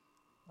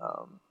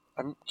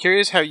 I'm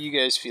curious how you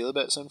guys feel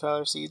about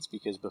sunflower seeds,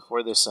 because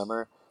before this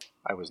summer,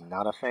 I was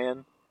not a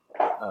fan,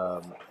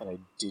 and I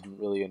didn't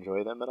really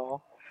enjoy them at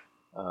all.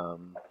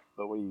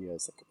 But what do you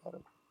guys think about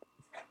them?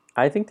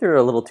 I think they're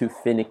a little too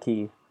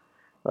finicky.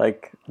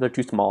 Like, they're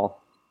too small.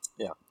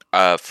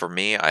 Yeah. For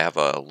me, I have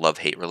a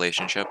love-hate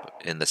relationship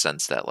in the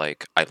sense that,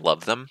 like, I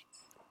love them,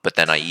 but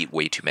then I eat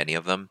way too many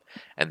of them,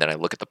 and then I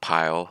look at the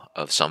pile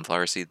of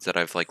sunflower seeds that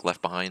I've like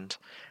left behind,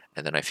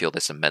 and then I feel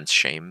this immense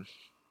shame.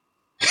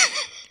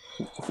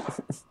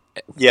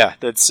 Yeah,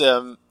 that's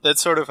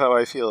sort of how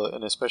I feel,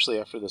 and especially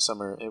after the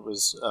summer, it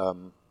was.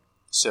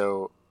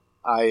 So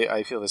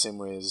I feel the same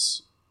way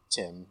as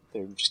Tim.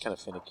 They're just kind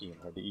of finicky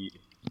and hard to eat.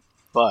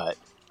 But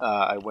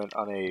I went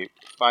on a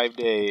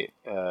 5-day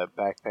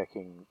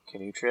backpacking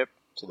canoe trip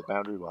to the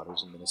Boundary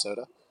Waters in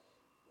Minnesota.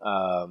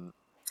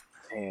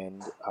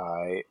 And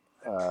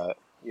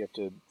you have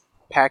to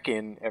pack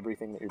in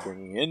everything that you're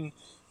bringing in,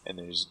 and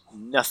there's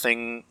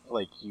nothing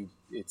like you.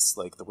 It's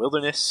like the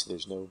wilderness.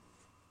 There's no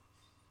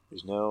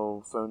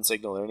phone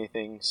signal or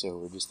anything, so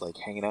we're just like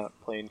hanging out,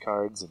 playing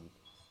cards, and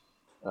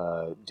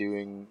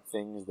doing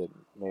things that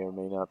may or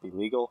may not be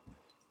legal.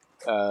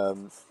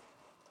 And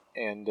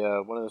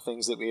one of the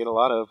things that we ate a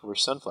lot of were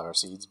sunflower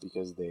seeds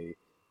because they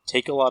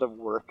take a lot of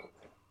work.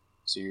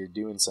 So you're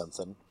doing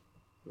something,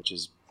 which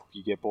is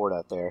you get bored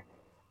out there.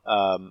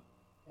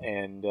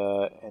 and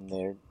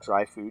they're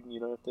dry food, and you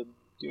don't have to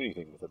do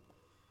anything with them.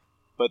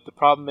 But the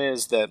problem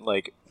is that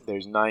like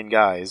there's 9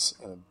 guys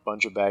and a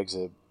bunch of bags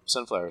of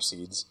sunflower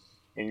seeds,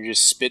 and you're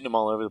just spitting them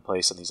all over the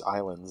place on these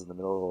islands in the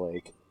middle of the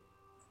lake.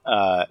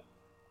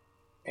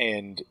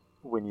 And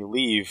when you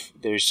leave,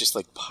 there's just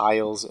like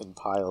piles and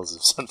piles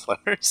of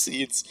sunflower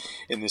seeds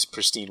in this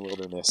pristine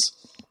wilderness.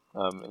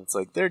 And it's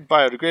like, they're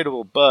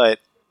biodegradable, but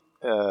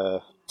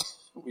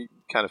we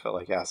kind of felt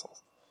like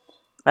assholes.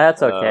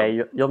 That's okay.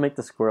 You'll make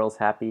the squirrels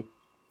happy.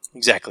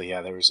 Exactly,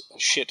 yeah. There was a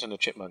shit ton of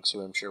chipmunks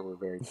who I'm sure were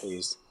very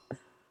pleased.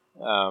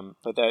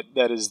 But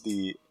that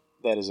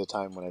is a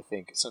time when I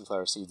think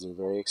sunflower seeds are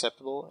very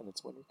acceptable, and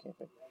it's winter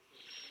camping.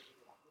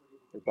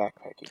 Or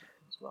backpacking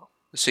as well.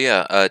 So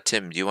yeah,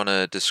 Tim, do you want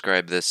to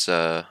describe this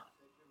the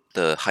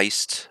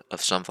heist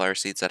of sunflower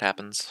seeds that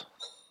happens?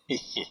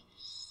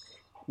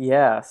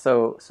 Yeah,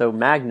 so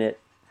Magnet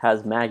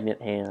has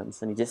magnet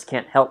hands, and he just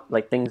can't help,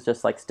 like, things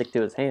just, like, stick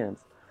to his hands.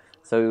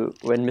 So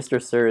when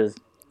Mr. Sir is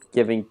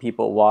giving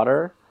people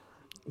water,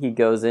 he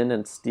goes in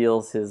and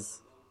steals his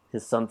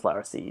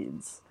sunflower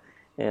seeds.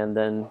 And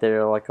then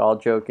they're, like, all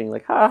joking,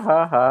 like, ha,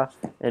 ha, ha.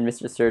 And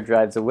Mr. Sir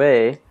drives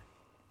away,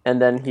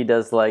 and then he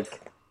does,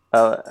 like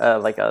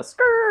a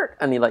skirt,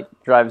 and he, like,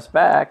 drives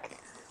back.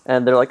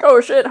 And they're like,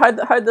 oh, shit,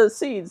 hide the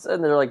seeds.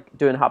 And they're, like,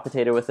 doing hot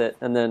potato with it.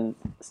 And then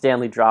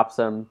Stanley drops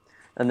them,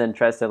 and then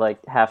tries to,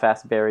 like,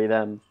 half-ass bury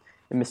them.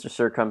 And Mr.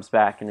 Sir comes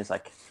back and is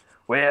like,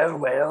 well,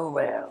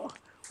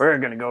 we're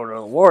gonna go to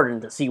the warden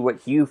to see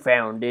what you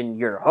found in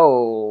your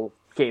hole,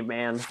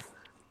 caveman.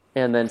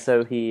 And then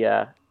so he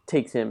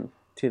takes him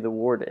to the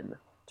warden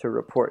to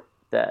report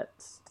that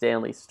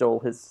Stanley stole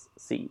his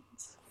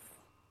seeds.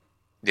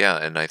 Yeah,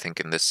 and I think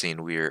in this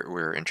scene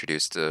we're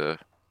introduced to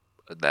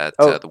that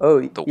the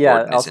warden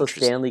is also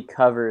interested. Stanley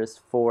covers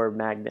for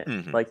Magnet.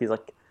 Mm-hmm. Like, he's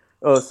like,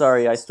 oh,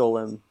 sorry, I stole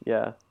him.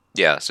 Yeah.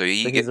 Yeah, so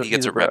he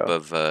gets a rep bro.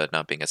 of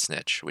not being a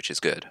snitch, which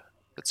is good.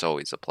 It's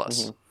always a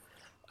plus.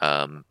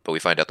 Mm-hmm. But we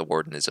find out the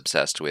warden is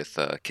obsessed with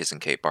kissing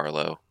Kate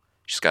Barlow.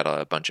 She's got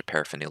a bunch of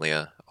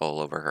paraphernalia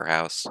all over her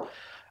house.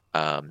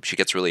 She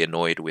gets really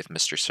annoyed with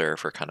Mr. Sir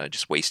for kind of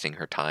just wasting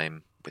her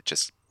time with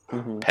just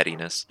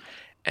pettiness.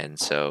 And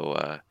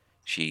so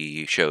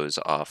she shows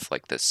off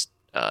like this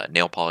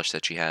nail polish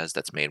that she has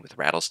that's made with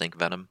rattlesnake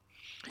venom,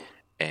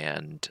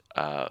 and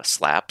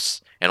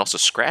slaps and also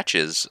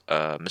scratches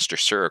Mr.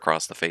 Sir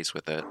across the face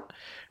with it,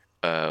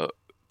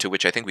 to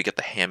which I think we get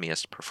the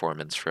hammiest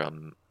performance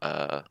from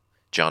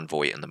John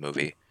Voight in the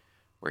movie,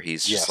 where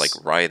he's just like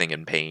writhing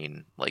in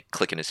pain, like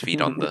clicking his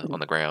feet on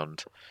the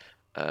ground,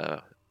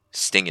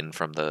 stinging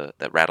from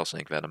that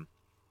rattlesnake venom.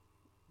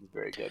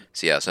 Very good.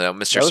 So yeah, so now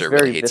Mr. Sir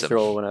really hates him. That was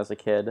very visceral when I was a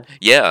kid.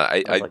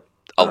 Yeah,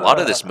 a lot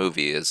of this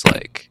movie is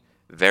like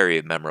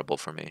very memorable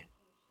for me.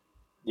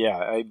 Yeah,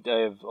 I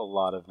have a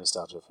lot of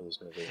nostalgia for this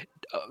movie.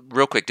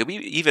 Real quick, did we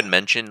even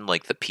mention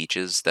like the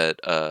peaches that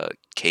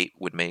Kate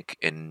would make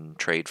in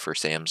trade for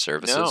Sam's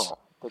services? No,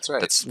 that's right.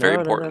 That's very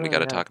important. We got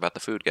to talk about the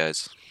food,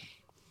 guys.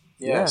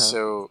 Yeah,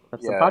 so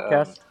that's the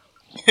podcast.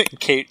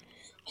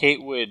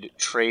 Kate would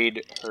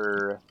trade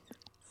her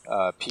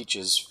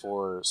peaches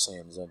for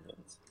Sam's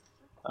onions,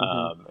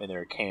 and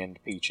they're canned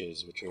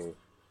peaches, which are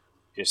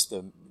just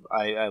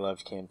I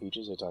love canned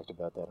peaches. I talked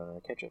about that on our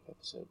ketchup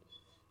episode.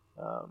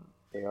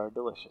 They are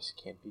delicious.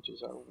 Canned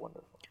peaches are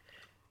wonderful.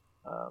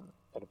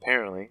 And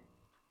apparently,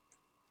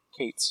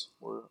 Kate's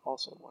were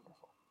also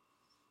wonderful.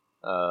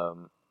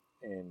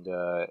 And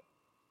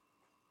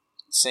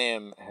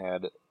Sam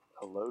had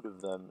a load of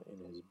them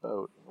in his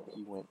boat when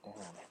he went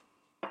down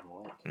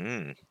in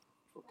the lake.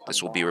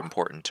 This will be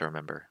important to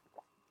remember.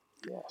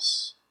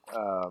 Yes.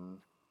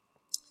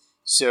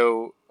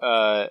 So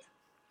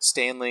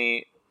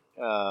Stanley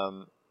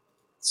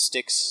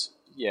sticks.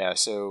 Yeah.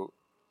 So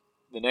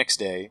the next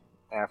day,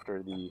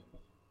 after the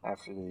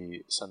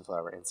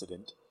sunflower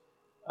incident,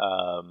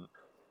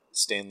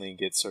 Stanley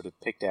gets sort of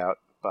picked out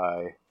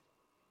by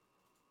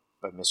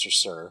Mr.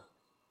 Sir,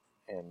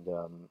 and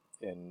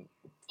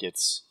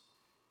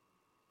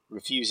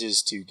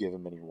refuses to give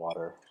him any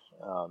water.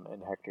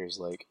 And Hector's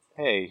like,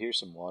 "Hey, here's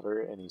some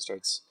water," and he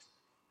starts.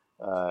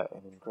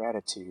 And in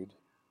gratitude,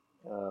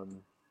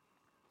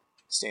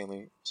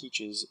 Stanley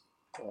teaches.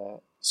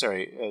 Zero.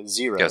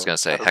 Yeah, I was gonna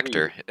say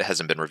Hector. It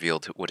hasn't been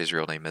revealed what his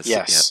real name is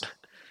yet.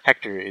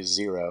 Hector is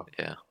Zero.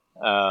 Yeah.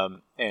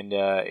 And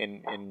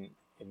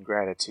in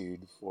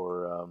gratitude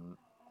for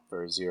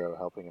Zero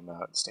helping him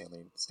out,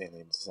 Stanley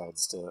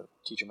decides to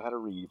teach him how to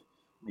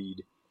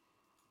read.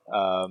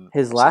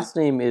 His last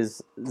name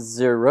is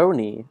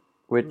Zeroni,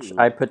 which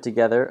I put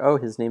together. Oh,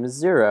 his name is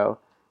Zero.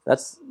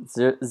 That's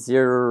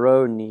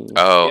Zeroni.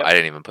 Oh, yep. I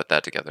didn't even put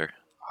that together.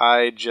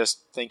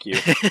 Thank you.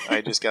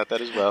 I just got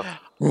that as well.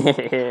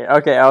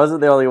 Okay, I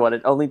wasn't the only one.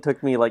 It only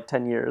took me like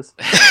 10 years.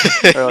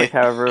 Or like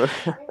however.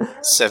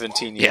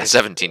 17 years. Yeah,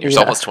 17 years. Yeah.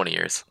 Almost 20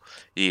 years.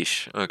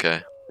 Yeesh.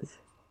 Okay.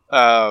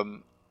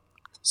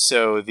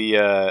 So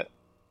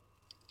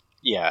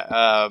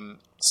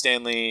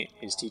Stanley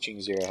is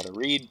teaching Zero how to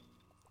read.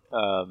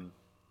 And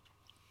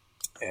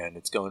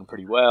it's going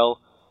pretty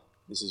well.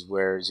 This is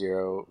where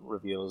Zero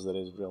reveals that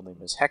his real name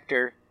is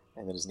Hector,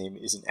 and that his name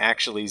isn't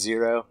actually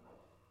Zero.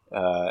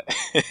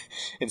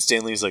 And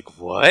Stanley's like,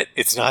 "What?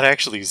 It's not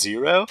actually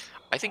Zero?"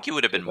 I think you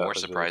would have been That more was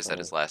really surprised that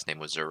funny. his last name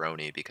was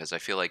Zeroni, because I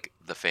feel like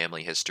the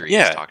family history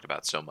Yeah. is talked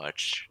about so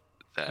much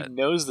He that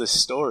knows the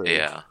story.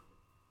 yeah.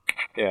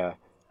 Yeah.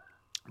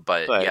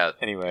 But But yeah,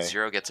 anyway.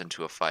 Zero gets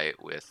into a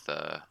fight with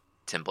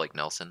Tim Blake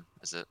Nelson,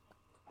 is it?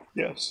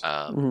 Yes.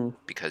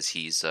 Because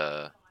he's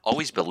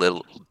always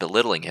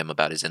belittling him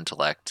about his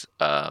intellect,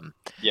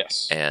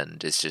 Yes.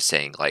 and is just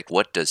saying like,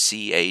 "What does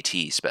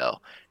CAT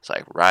spell?" It's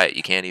like, right,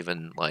 you can't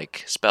even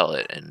like spell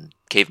it. And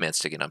Caveman's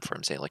sticking up for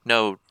him, saying like,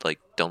 "No, like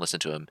don't listen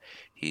to him.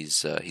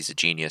 He's a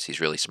genius. He's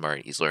really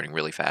smart. He's learning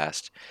really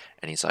fast."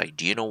 And he's like,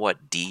 "Do you know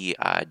what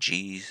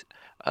DIG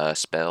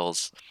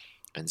spells?"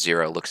 And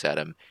Zero looks at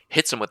him,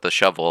 hits him with the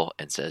shovel,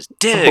 and says,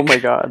 "Dig!" Oh my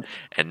god.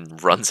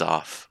 and runs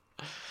off.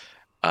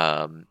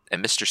 And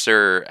Mr.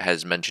 Sir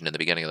has mentioned in the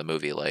beginning of the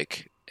movie,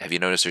 like, have you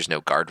noticed there's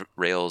no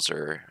guardrails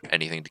or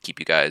anything to keep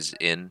you guys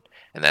in?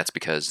 And that's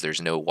because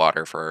there's no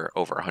water for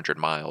over 100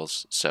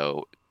 miles,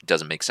 so it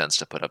doesn't make sense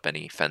to put up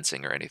any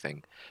fencing or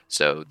anything.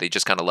 So they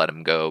just kind of let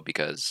him go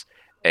because,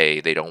 A,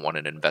 they don't want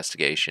an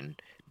investigation,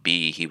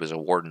 B, he was a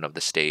warden of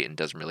the state and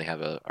doesn't really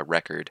have a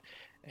record,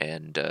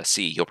 and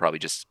C, he'll probably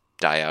just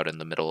die out in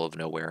the middle of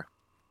nowhere.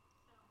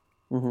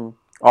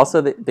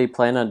 Also, they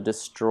plan on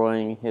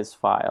destroying his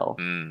file,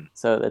 Mm,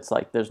 so it's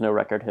like there's no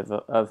record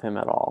of him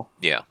at all.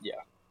 yeah.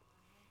 Yeah.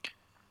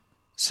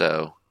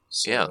 So,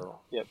 yeah.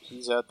 Yep,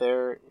 he's out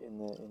there in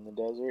the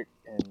desert,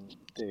 and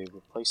they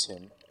replace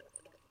him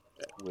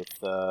with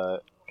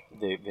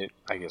they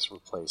I guess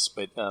replace,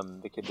 but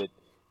the kid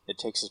that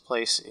takes his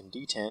place in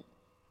D-Tent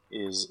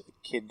is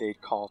a kid they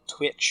call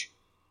Twitch,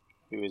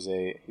 who is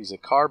he's a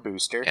car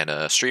booster And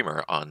a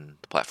streamer on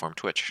the platform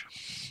Twitch.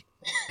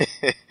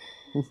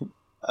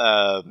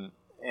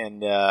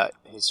 and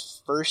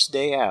his first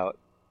day out,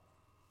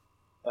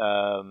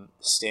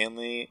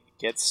 Stanley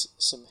gets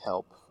some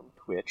help from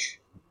Twitch,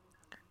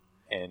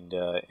 and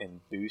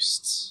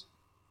boosts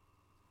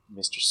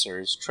Mr.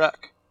 Sir's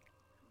truck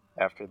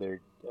after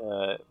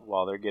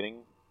while they're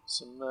getting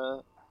some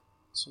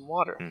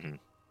water. Mm-hmm.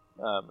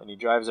 And he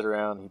drives it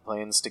around. He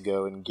plans to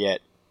go and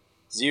get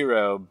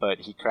Zero, but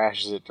he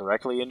crashes it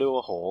directly into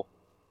a hole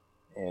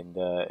and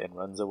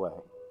runs away.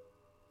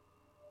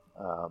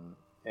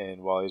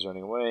 And while he's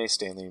running away,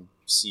 Stanley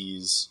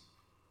sees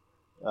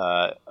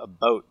a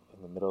boat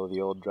in the middle of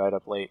the old dried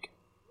up lake,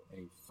 and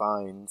he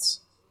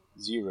finds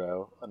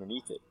Zero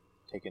underneath it,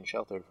 taking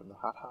shelter from the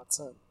hot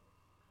sun.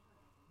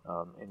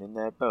 And in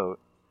that boat,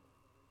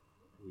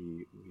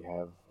 we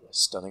have a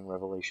stunning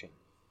revelation.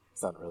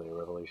 It's not really a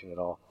revelation at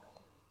all.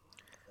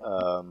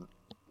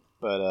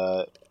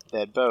 But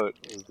that boat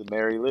is the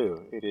Mary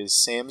Lou. It is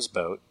Sam's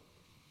boat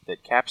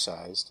that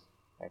capsized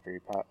after he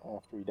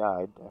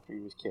died, after he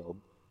was killed.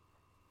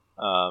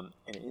 And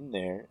in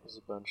there is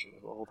a bunch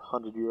of old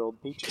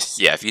 100-year-old peaches.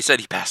 Yeah, if you said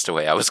he passed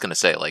away, I was going to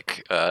say,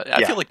 like, I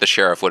Yeah. feel like the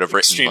sheriff would have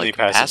written, Extremely like,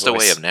 passive passed away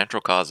voice. of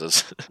natural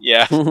causes.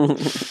 Yeah.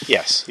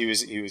 Yes, he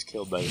was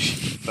killed by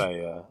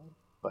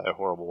a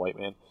horrible white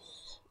man.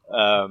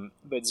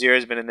 But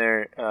Zero's been in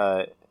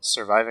there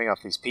surviving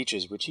off these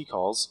peaches, which he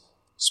calls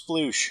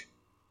sploosh.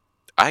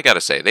 I got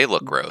to say, they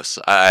look gross.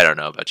 I don't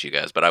know about you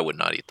guys, but I would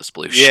not eat the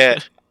sploosh. Yeah.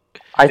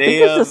 I think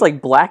They, it's just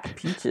like black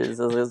peaches.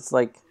 It's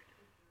like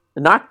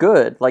not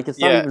good. Like it's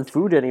not Yeah. even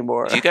food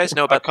anymore. Do you guys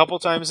know A about... couple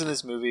times in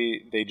this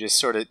movie, they just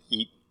sort of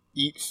eat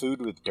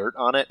food with dirt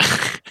on it,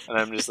 and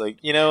I'm just like,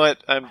 you know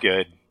what? I'm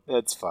good.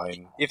 That's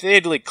fine. If they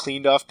had like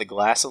cleaned off the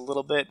glass a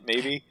little bit,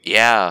 maybe.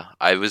 Yeah,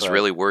 I was But-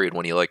 really worried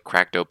when he, like,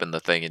 cracked open the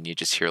thing and you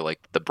just hear,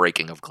 like, the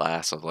breaking of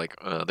glass. Of like,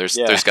 there's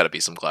Yeah. got to be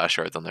some glass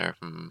shards on there.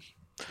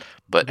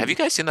 But have you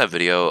guys seen that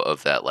video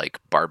of that, like,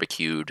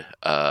 barbecued,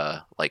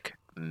 like,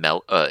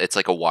 it's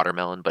like a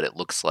watermelon, but it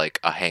looks like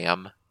a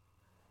ham?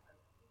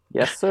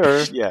 Yes,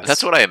 sir. Yes.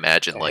 That's what I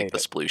imagine, I like, hate the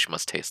it. sploosh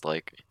must taste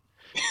like.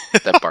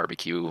 That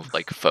barbecue,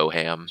 like, faux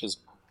ham. just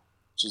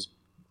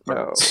No.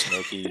 burnt,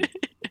 smoky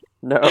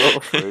No.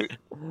 fruit.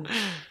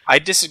 I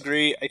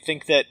disagree. I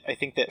think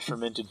that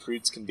fermented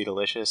fruits can be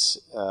delicious,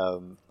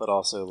 but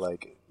also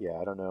like, yeah,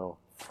 I don't know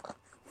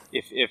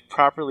if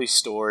properly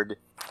stored,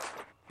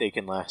 they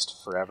can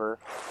last forever.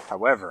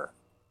 However,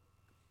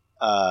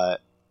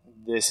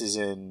 this is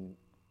in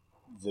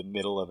the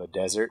middle of a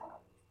desert,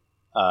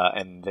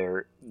 and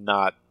they're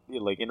not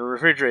like in a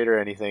refrigerator or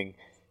anything.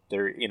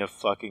 They're in a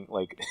fucking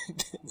like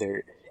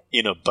they're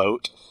in a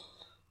boat.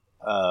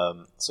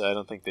 So I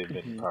don't think they've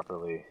been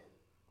properly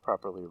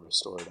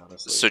restored,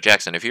 honestly. So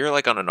Jackson, if you're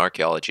like on an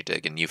archaeology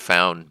dig and you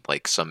found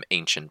like some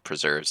ancient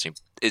preserves,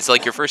 it's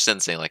like your first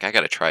instinct, like I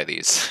gotta try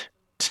these.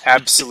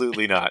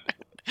 Absolutely not.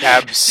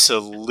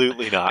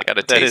 Absolutely not. I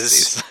gotta That taste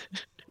is these.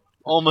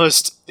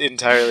 almost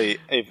entirely,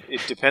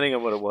 if depending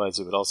on what it was,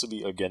 it would also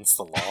be against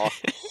the law.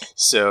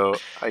 So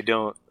I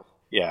don't.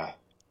 Yeah,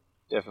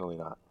 definitely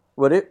not.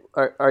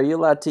 Are you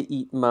allowed to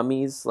eat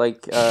mummies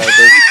like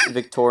those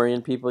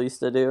Victorian people used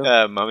to do?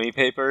 Mummy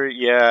paper.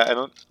 Yeah, I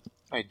don't.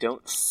 I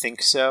don't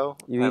think so.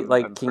 You I'm, eat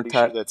like I'm King pretty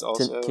sure Tut, that's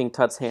also King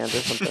Tut's hand or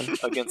something.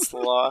 against the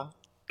law.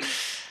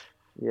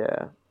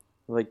 Yeah,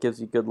 like gives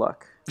you good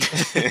luck.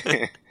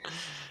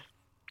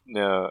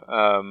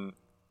 No.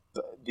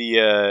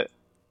 The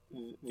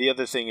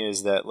other thing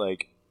is that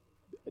like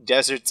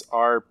deserts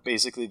are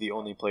basically the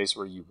only place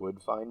where you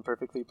would find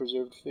perfectly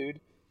preserved food.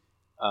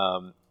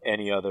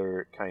 Any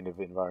other kind of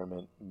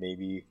environment,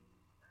 maybe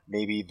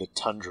the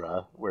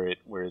tundra where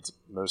it's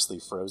mostly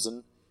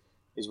frozen,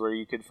 is where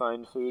you could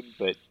find food.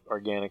 But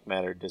organic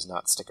matter does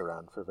not stick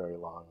around for very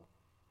long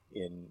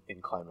in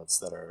climates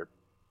that are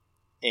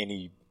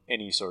any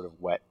sort of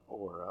wet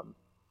or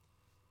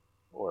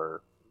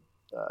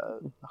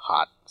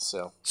hot.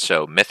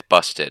 So myth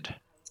busted.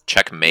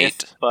 Checkmate.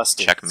 Myth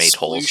busted. Checkmate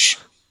holes.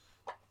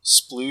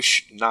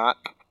 Sploosh, not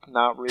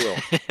real.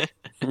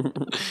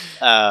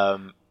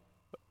 um,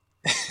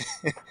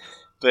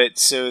 but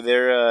so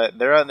they're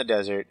out in the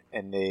desert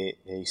and they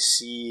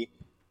see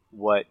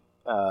what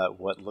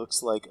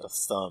looks like a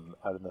thumb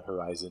out in the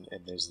horizon,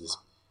 and there's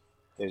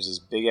this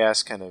big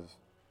ass kind of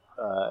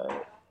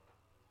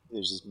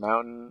there's this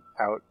mountain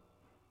out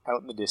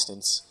in the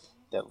distance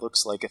that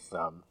looks like a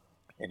thumb,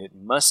 and it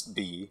must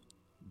be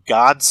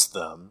God's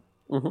thumb,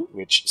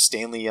 which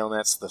Stanley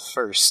Yelnats the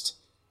First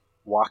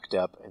walked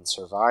up and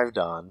survived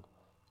on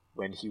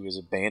when he was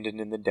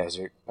abandoned in the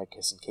desert by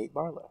Kissing Kate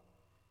Barlow.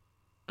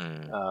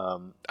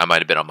 I might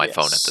have been on my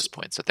phone at this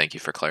point, so thank you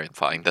for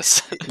clarifying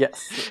this.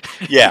 Yes.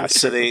 Yeah,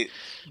 so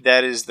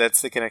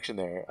that's the connection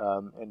there.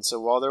 And so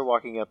while they're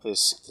walking up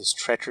this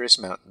treacherous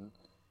mountain,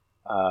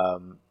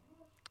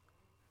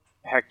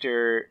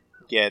 Hector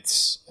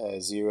gets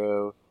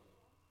Zero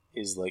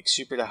is like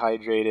super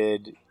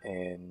dehydrated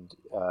and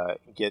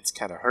gets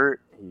kind of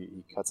hurt.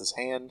 He cuts his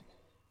hand,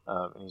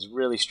 and he's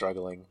really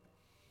struggling.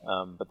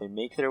 But they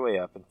make their way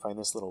up and find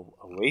this little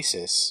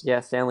oasis. Yeah,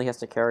 Stanley has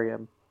to carry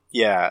him.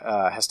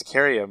 Yeah, has to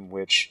carry him,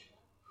 which,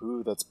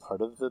 that's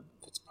part of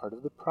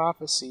the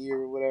prophecy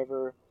or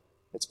whatever.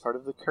 It's part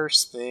of the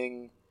curse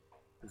thing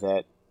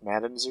that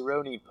Madame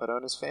Zeroni put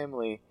on his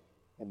family,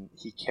 and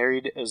he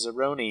carried a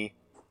Zeroni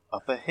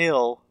up a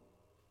hill,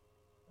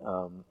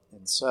 and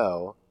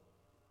so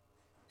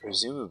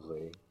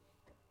presumably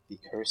the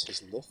curse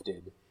has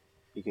lifted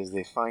because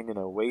they find an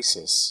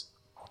oasis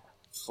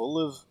full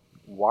of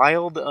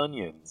wild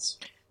onions.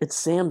 It's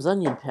Sam's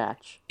onion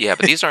patch. Yeah,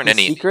 but these aren't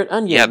any secret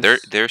onions. Yeah,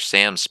 they're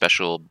Sam's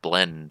special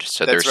blend,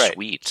 so That's they're right.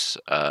 sweet.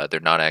 They're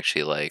not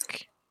actually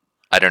like,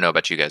 I don't know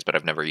about you guys, but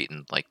I've never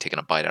taken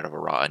a bite out of a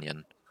raw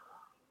onion.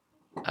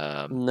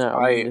 No,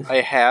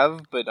 I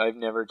have, but I've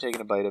never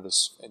taken a bite of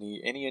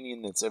any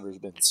onion that's ever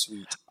been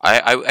sweet.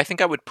 I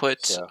think I would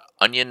put So.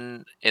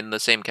 onion in the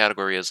same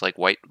category as like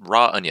white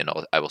raw onion.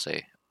 I will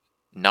say,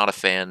 not a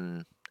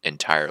fan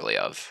entirely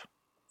of.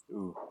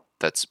 Ooh.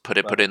 That's put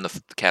it in the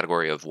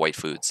category of white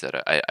foods that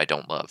I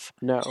don't love.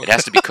 No. It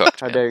has to be cooked.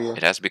 How man. dare you.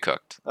 It has to be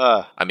cooked.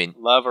 I mean,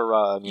 love a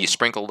raw onion. You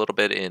sprinkle a little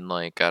bit in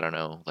like, I don't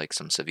know, like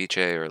some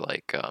ceviche or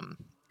like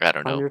I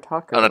don't know. On your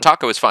taco. On a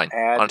taco is fine.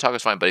 Add- On a taco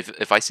is fine. But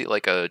if I see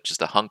like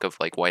just a hunk of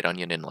like white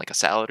onion in like a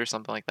salad or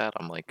something like that,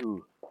 I'm like,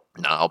 Ooh.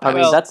 no, I'll I pass.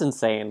 mean, that's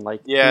insane.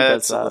 Like, Yeah, who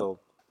that's does that? a little.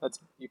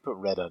 You put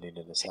red onion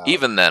in a salad.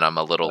 Even then, I'm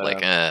a little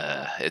But, like,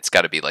 it's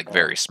got to be like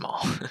very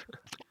small.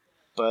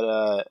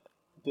 But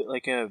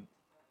like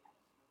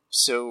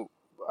so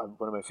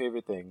one of my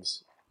favorite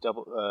things,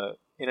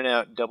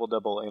 In-N-Out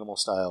double animal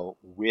style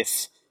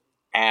with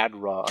add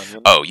raw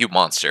onion. Oh, you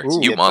monster! Ooh.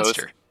 You Get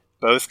monster!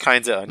 Both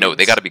kinds of onions. No,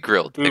 they got to be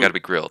grilled. They Ooh. got to be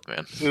grilled,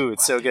 man. Ooh,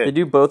 it's so good. They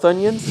do both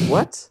onions?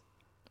 What?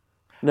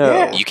 No.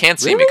 Yeah. You can't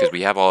see me Really? because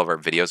we have all of our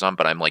videos on,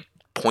 but I'm like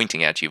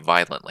pointing at you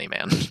violently,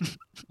 man.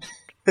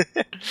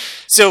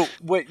 So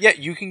what? Yeah,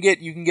 you can get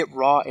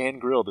raw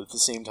and grilled at the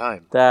same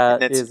time.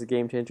 That And is a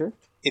game changer.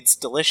 It's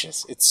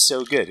delicious. It's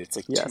so good. It's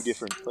like Yes. 2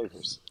 different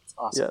flavors. It's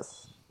awesome.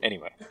 Yes.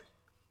 Anyway,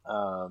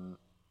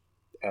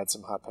 add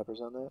some hot peppers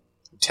on that.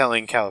 I'm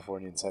telling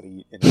Californians how to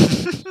eat.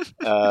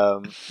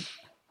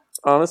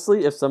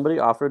 Honestly, if somebody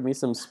offered me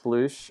some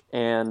sploosh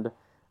and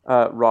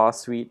raw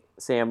sweet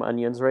Sam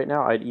onions right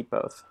now, I'd eat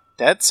both.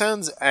 That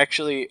sounds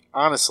actually,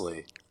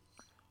 honestly,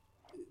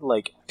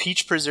 like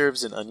peach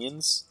preserves and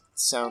onions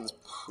sounds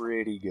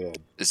pretty good.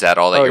 Is that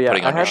all that Oh, you're yeah,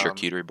 putting on I your had-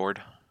 charcuterie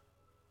board?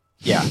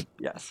 Yeah.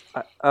 Yes.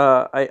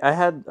 I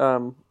had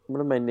one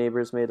of my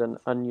neighbors made an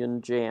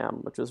onion jam,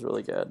 which was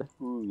really good.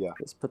 Ooh, yeah.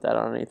 Just put that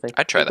on anything.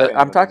 I'd try But that.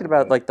 I'm talking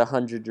about like the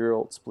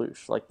 100-year-old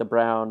sploosh, like the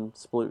brown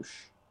sploosh.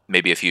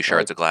 Maybe a few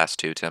shards Like- of glass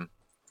too, Tim.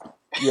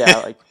 Yeah,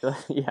 like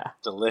yeah.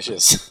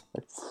 Delicious.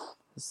 It's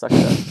suck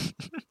it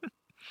up.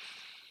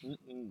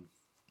 Mm-mm.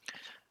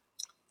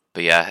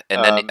 But yeah,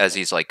 and then Um, as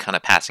he's like kind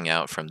of passing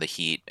out from the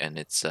heat and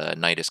it's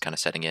night is kind of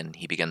setting in,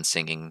 he begins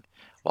singing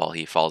while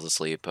he falls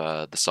asleep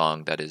the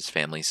song that his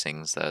family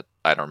sings. That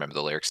I don't remember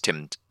the lyrics.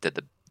 Tim did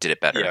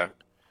it better. Yeah.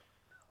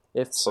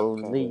 If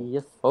Some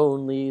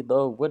only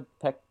the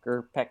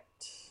woodpecker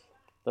pecked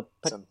the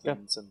pecker.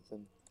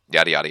 Something.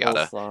 Yada yada Whole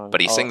yada. song.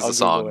 But he sings I'll the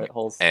Google song, it.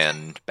 Whole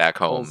and back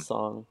whole home,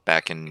 song.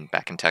 back in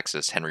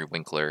Texas, Henry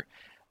Winkler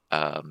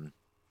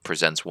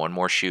presents one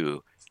more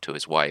shoe to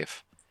his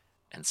wife,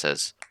 and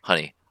says,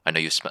 "Honey, I know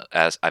you smell.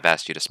 As I've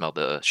asked you to smell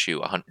the shoe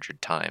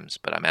 100 times,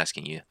 but I'm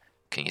asking you,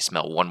 can you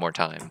smell one more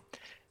time?"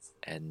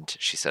 And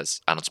she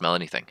says, "I don't smell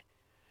anything."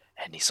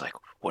 And he's like,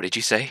 "What did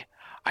you say?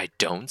 I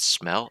don't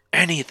smell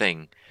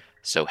anything."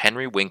 So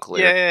Henry Winkler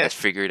Yeah. has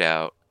figured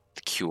out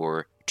the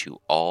cure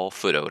to all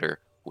foot odor,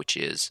 which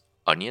is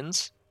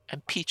onions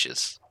and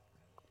peaches.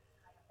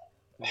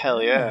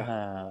 Hell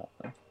yeah.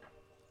 Ah.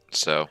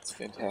 So It's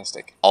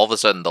fantastic. all of a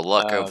sudden, the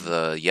luck of Um,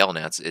 the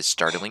Yell-Nats is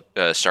starting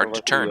to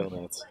Luckily, turn.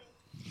 Wheel-Nuts.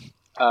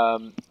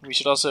 We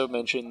should also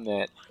mention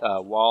that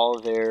while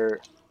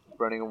they're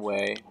running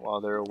away,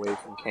 while they're away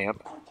from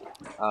camp,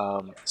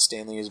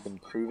 Stanley has been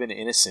proven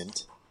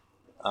innocent,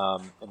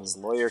 and his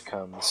lawyer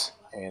comes,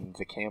 and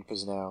the camp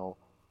is now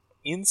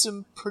in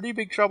some pretty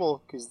big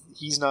trouble because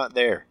he's not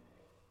there.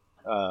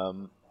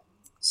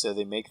 So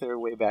they make their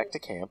way back to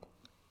camp,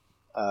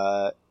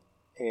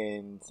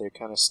 and they're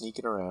kind of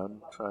sneaking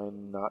around,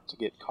 trying not to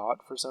get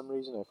caught for some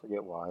reason. I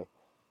forget why.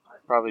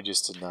 Probably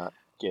just to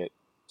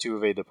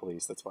evade the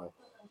police. That's why.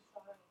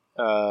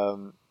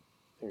 Or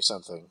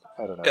something.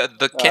 I don't know.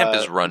 The camp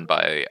is run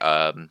by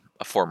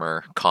a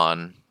former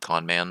con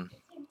man,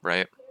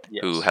 right?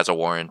 Yes. Who has a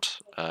warrant,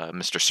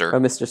 Mr. Sir. Oh,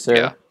 Mr. Sir.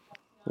 Yeah.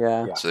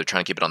 Yeah. So they're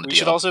trying to keep it on the We DL.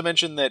 should also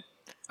mention that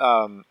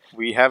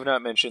we have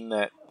not mentioned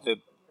that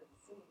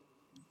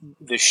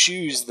the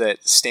shoes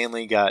that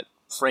Stanley got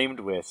framed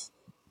with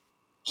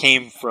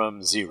came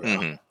from Zero,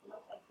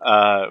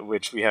 Mhm.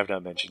 which we have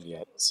not mentioned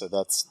yet. So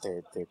that's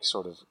they're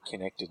sort of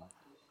connected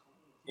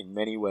in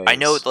many ways. I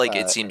know, like,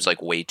 it seems and-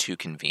 like way too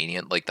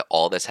convenient, like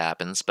all this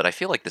happens, but I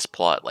feel like this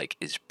plot, like,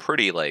 is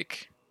pretty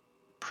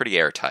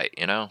airtight,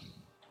 you know?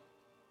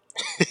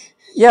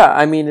 Yeah,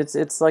 I mean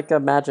it's like a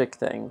magic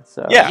thing.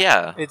 So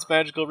Yeah. It's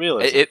magical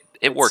realism.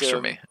 It works It's, for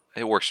me.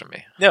 It works for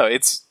me. No,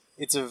 it's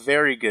a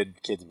very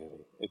good kids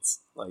movie. It's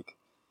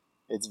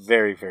it's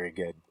very, very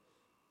good.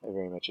 I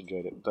very much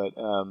enjoyed it. But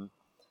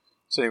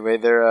so anyway,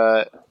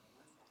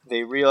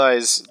 they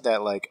realize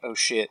that, like, oh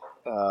shit,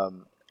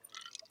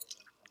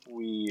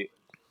 we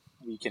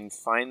can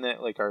find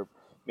that, like, our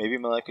maybe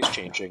Malek is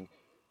changing.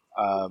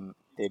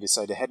 They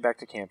decide to head back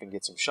to camp and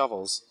get some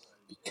shovels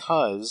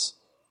because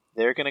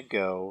they're gonna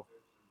go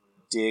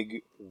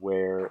dig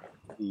where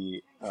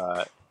the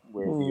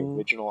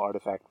original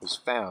artifact was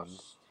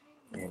found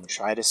and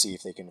try to see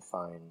if they can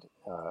find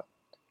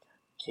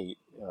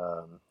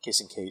Kiss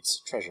and Kate's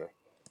treasure.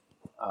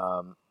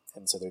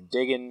 And so they're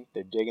digging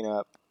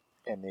up,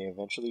 and they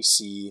eventually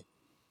see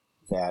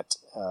that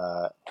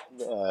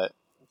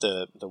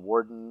the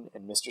warden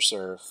and Mr.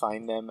 Sir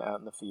find them out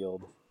in the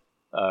field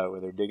where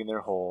they're digging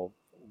their hole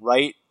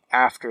right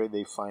after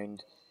they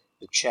find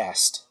the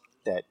chest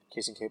that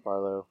Kiss and Kate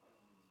Barlow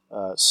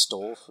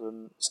stole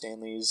from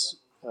Stanley's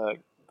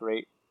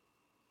great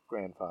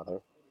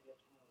grandfather.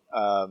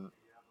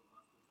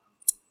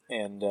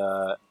 And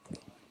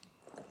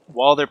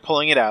while they're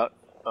pulling it out,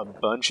 a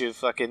bunch of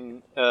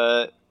fucking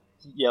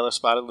yellow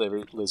spotted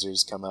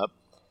lizards come up,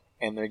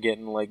 and they're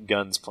getting, like,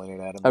 guns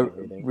pointed at them and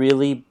everything.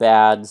 Really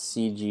bad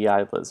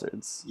CGI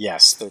lizards.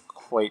 Yes, they're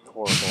quite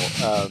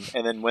horrible.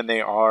 And then when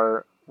they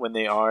are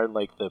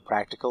like the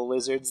practical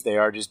lizards, they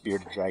are just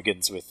bearded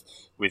dragons with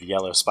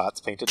yellow spots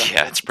painted on them.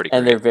 Yeah, it's pretty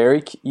And great.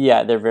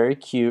 they're very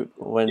cute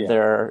when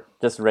they're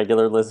just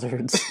regular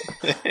lizards,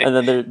 and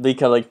then they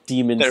become like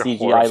demon They're CGI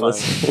horrifying.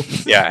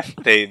 lizards. Yeah,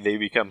 they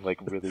become,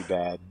 like, really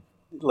bad,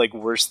 like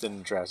worse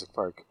than Jurassic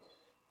Park,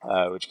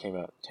 which came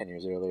out 10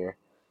 years earlier.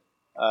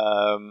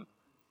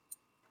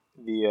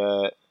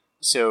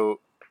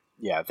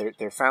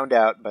 They're found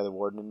out by the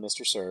warden and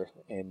Mr. Sir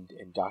and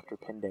Dr.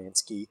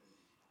 Pendansky,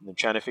 and they're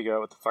trying to figure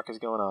out what the fuck is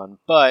going on.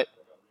 But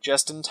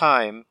just in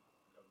time,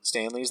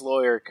 Stanley's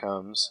lawyer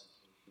comes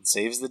and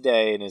saves the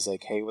day and is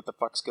like, "Hey, what the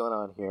fuck's going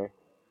on here?"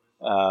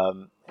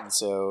 And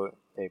so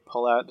they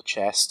pull out the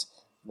chest,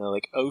 and they're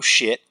like, "Oh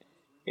shit,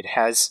 it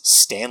has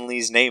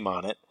Stanley's name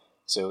on it,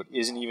 so it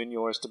isn't even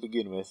yours to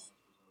begin with,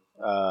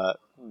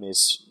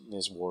 Miss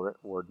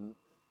Warden.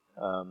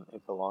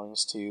 It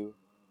belongs to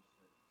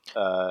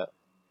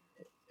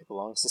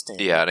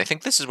Stanley." Yeah, and I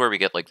think this is where we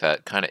get, like,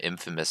 that kind of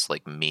infamous,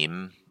 like,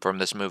 meme from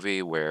this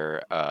movie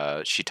where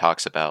she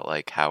talks about,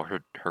 like, how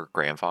her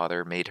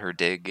grandfather made her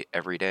dig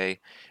every day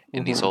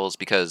in these holes,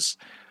 because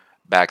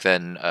back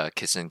then,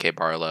 Kiss and Kate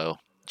Barlow,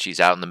 she's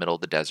out in the middle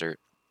of the desert.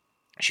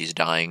 She's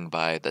dying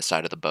by the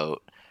side of the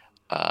boat.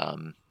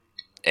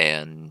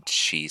 And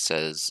she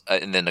says,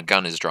 and then a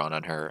gun is drawn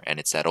on her, and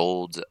it's that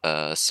old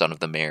son of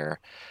the mayor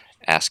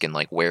asking,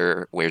 like,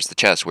 where's the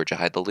chest? Where'd you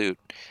hide the loot?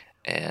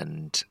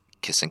 And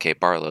Kiss and Kate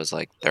Barlow is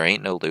like, there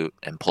ain't no loot,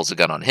 and pulls a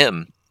gun on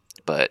him.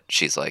 But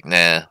she's like,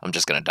 nah, I'm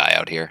just going to die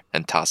out here,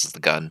 and tosses the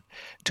gun,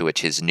 to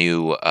which his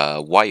new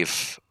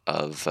wife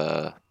of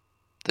the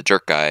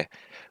jerk guy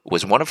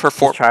was one of her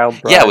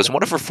child bride. Yeah, it was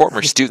one of her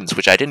former students,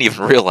 which I didn't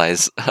even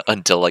realize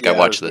until, like, I Yeah,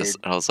 watched that was this.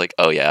 weird. And I was like,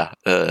 oh yeah,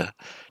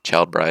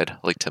 child bride,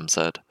 like Tim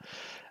said.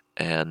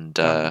 And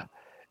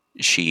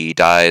she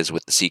dies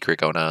with the secret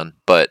going on.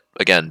 But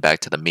again, back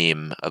to the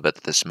meme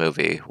about this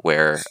movie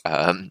where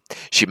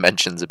she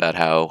mentions about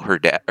how her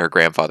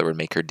grandfather would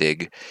make her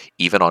dig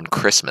even on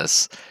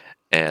Christmas.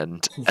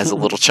 And as a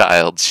little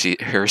child,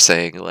 her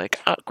saying like,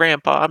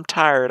 "Grandpa, I'm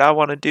tired. I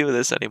want to do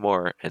this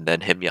anymore." And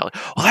then him yelling,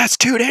 "Well, that's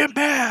too damn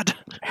bad,"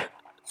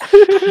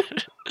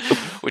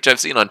 which I've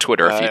seen on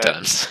Twitter a few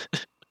times.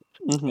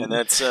 And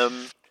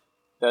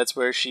that's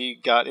where she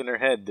got in her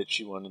head that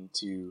she wanted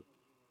to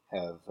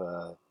have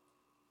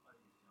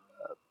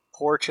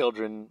poor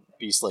children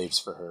be slaves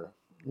for her.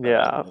 In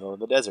the middle of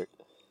the desert.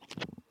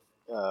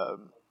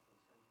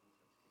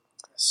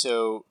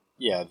 So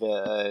yeah,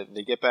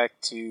 they get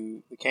back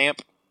to the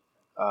camp.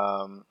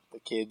 The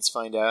kids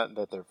find out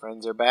that their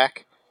friends are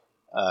back.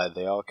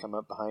 They all come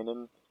up behind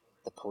them.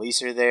 The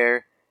police are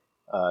there.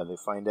 They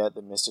find out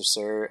that Mr.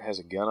 Sir has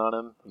a gun on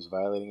him. He's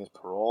violating his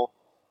parole.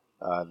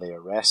 They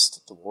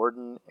arrest the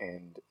warden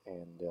and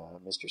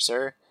Mr.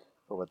 Sir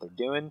for what they're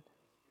doing.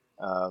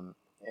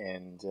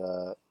 And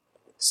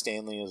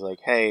Stanley is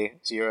like, "Hey,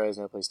 Zero has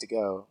no place to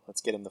go.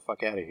 Let's get him the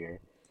fuck out of here."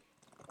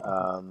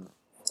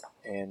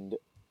 And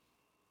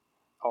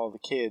all the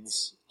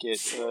kids get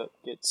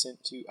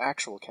sent to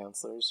actual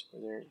counselors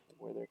where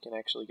they can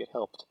actually get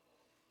helped.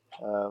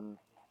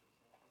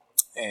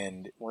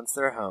 And once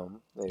they're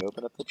home, they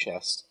open up the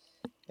chest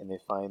and they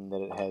find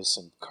that it has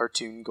some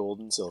cartoon gold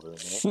and silver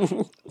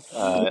in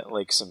there,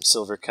 like some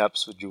silver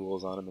cups with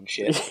jewels on them and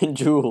shit.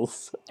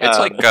 Jewels. It's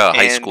like a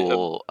high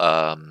school,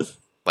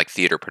 like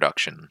theater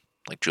production,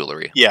 like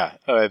jewelry. Yeah.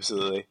 Oh,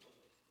 absolutely.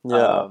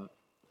 Yeah.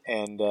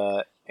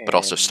 But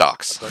also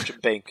stocks. A bunch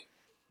of bank.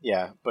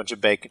 Yeah, bunch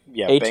of bank.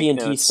 Yeah, AT&T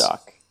banknotes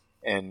stock.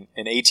 And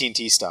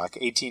AT&T stock.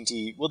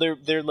 AT&T. Well,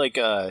 they're like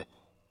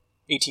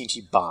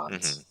AT&T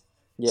bonds. Mm-hmm.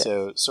 Yeah.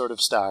 So sort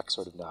of stock,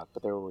 sort of not.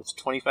 But they were worth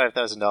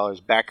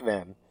 $25,000 back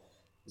then,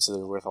 so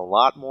they're worth a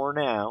lot more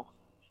now.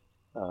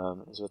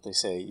 Is what they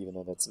say. Even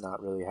though that's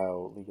not really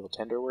how legal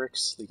tender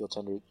works. Legal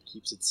tender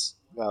keeps its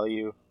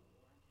value,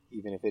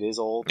 even if it is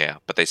old. Yeah,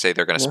 but they say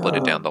they're going to split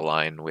it down the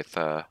line with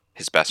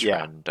his best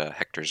friend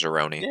Hector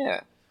Zeroni.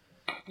 Yeah,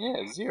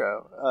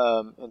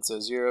 Zero. And so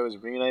Zero is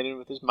reunited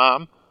with his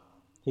mom.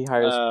 He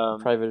hires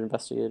private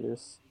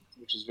investigators,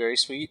 which is very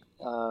sweet.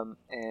 And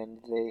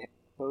they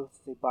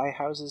buy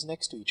houses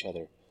next to each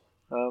other.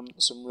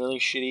 Some really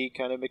shitty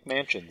kind of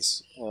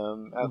McMansions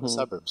out in the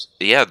suburbs.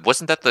 Yeah,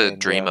 wasn't that the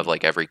dream of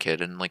like every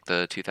kid in like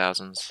the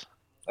 2000s?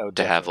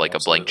 To have like a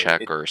blank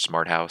check or a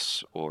smart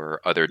house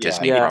or other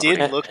Disney property.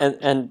 Did look...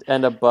 and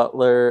a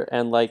butler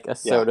and like a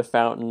soda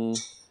fountain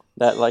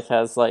that like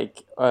has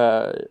like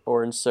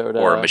orange soda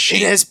or a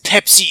machine. It has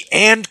Pepsi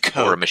and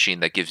Coke. Or a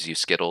machine that gives you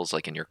Skittles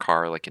like in your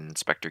car, like in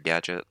Inspector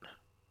Gadget.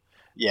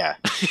 Yeah.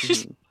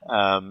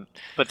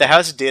 But the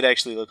house did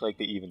actually look like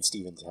the Even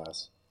Stevens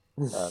house.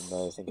 Now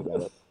that I think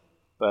about it.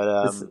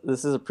 But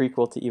this is a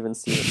prequel to Even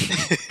Stevens.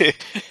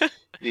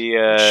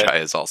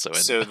 Shia is also in.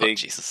 So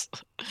Jesus.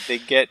 They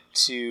get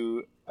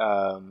to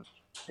they're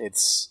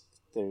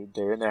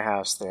in their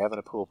house. They're having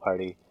a pool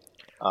party,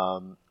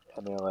 and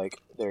they're like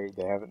they're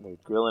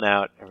grilling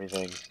out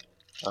everything,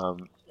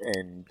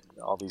 and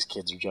all these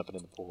kids are jumping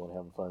in the pool and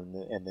having fun.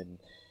 And then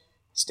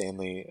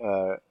Stanley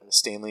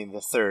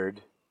the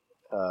third,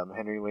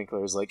 Henry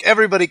Winkler is like,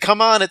 "Everybody, come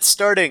on, it's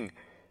starting!"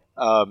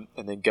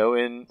 And they go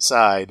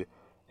inside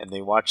and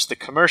they watch the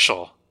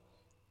commercial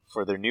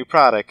for their new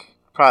product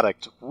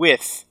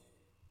with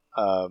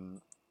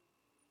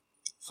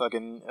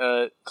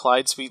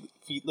Clyde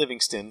Sweetfeet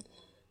Livingston,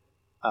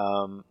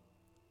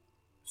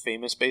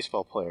 famous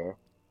baseball player,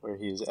 where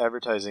he is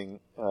advertising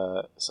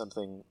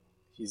something.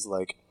 He's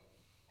like,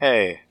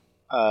 "Hey,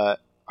 I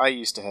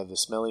used to have the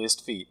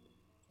smelliest feet,"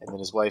 and then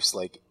his wife's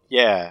like,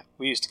 "Yeah,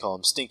 we used to call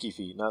them stinky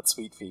feet, not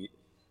sweet feet."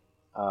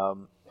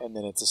 And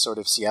then it's a sort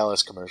of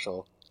Cialis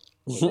commercial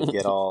where they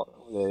get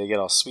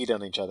all sweet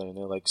on each other, and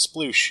they're like,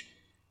 "Sploosh,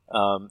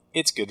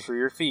 it's good for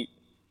your feet."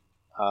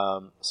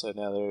 So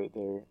now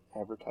they're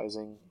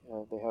advertising.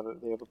 They have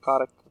a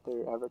product that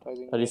they're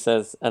advertising. And he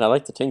says, "And I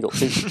like the tingle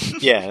too."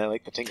 Yeah, and I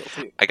like the tingle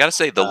too. I gotta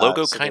say, the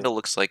logo kind of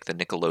looks like the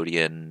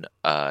Nickelodeon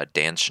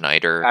Dan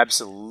Schneider.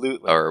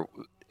 Absolutely. Or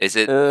is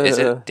it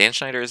Dan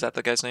Schneider? Is that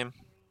the guy's name?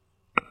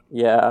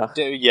 Yeah.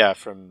 Yeah,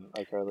 from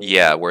iCarly.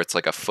 Yeah, where it's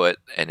like a foot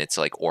and it's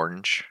like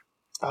orange.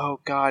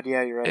 Oh God,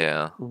 yeah, you're right.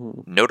 Yeah,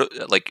 Mm-hmm.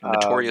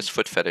 Notorious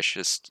foot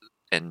fetishist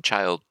and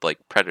child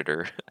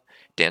predator,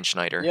 Dan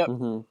Schneider. Yep.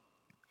 Mm-hmm.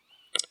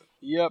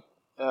 Yep.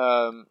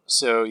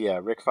 So yeah,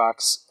 Rick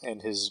Fox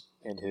and his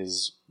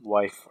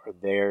wife are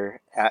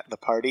there at the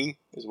party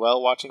as well,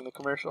 watching the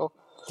commercial.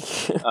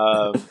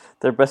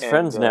 They're best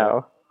friends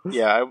now.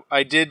 Yeah,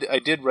 I did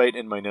write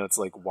in my notes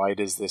like, why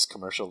does this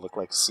commercial look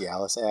like a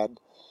Cialis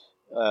ad?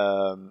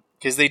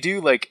 Because they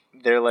do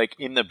they're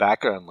in the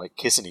background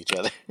kissing each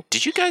other.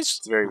 Did you guys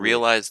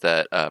realize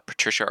that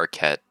Patricia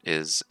Arquette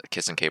is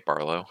kissing Kate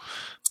Barlow?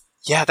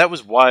 Yeah, that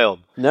was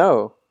wild.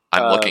 No.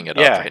 I'm looking it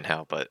up right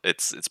now, but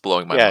it's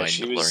blowing my mind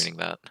learning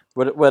that.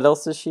 What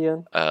else is she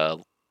in?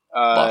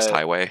 Lost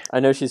Highway. I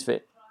know she's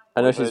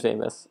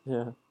famous.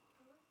 Yeah.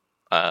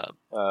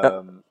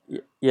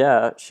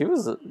 Yeah, she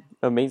was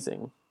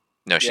amazing.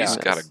 No, she's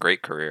Yeah. got a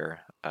great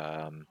career.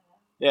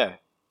 Yeah,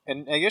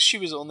 and I guess she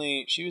was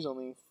only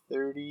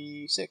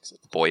 36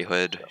 at the time.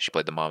 Boyhood. So. She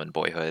played the mom in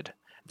Boyhood.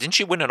 Didn't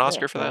she win an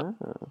Oscar for that?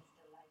 Ah.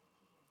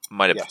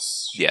 Might have.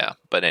 Yes. Yeah,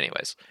 but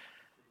anyways,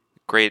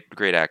 great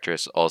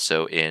actress.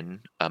 Also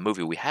in a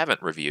movie we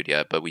haven't reviewed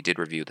yet, but we did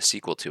review the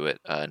sequel to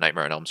it,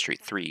 Nightmare on Elm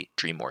Street 3: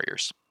 Dream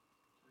Warriors.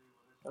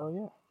 Oh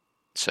yeah.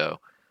 So.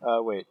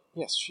 Wait.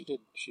 Yes, she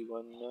did. She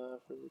won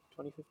for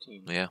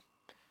 2015. Yeah.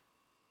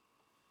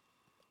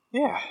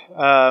 Yeah.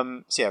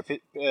 So yeah,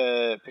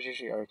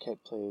 Patricia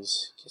Arquette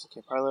plays Kissa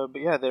Caparlo,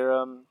 but yeah, they're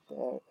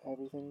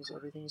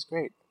everything's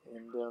great,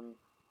 and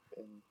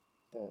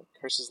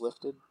curse is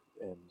lifted,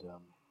 and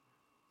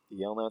the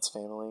Yelnats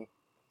family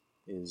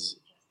is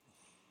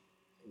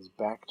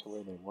back to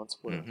where they once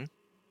were. Mm-hmm.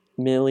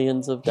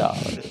 Millions of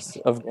dollars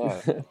of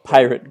Yeah.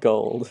 pirate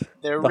gold.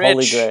 They're the rich.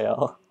 Holy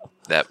Grail.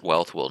 That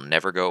wealth will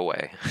never go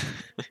away.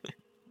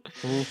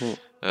 Mhm.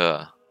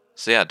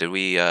 So yeah, did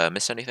we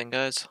miss anything,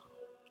 guys?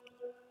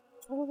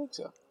 I don't think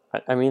so.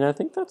 I mean, I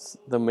think that's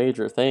the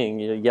major thing.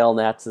 Yell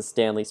Nats is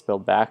Stanley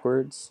spelled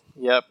backwards.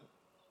 Yep.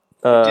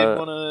 I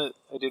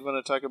did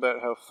want to talk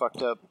about how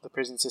fucked up the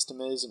prison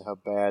system is and how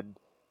bad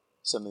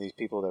some of these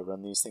people that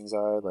run these things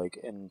are. Like,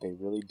 and they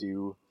really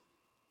do.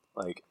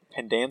 Like,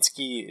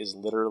 Pendansky is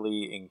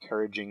literally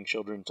encouraging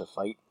children to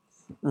fight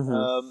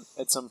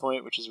at some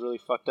point, which is really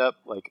fucked up.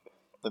 Like,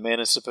 the man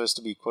is supposed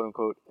to be quote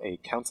unquote a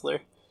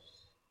counselor,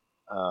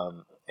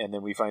 and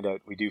then we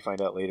do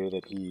find out later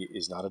that he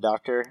is not a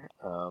doctor,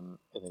 and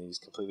then he's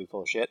completely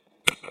full of shit.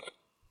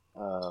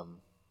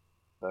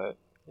 But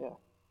yeah.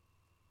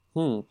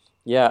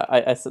 Yeah,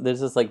 I there's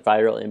this like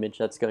viral image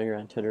that's going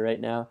around Twitter right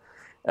now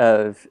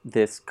of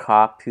this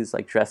cop who's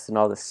like dressed in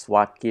all this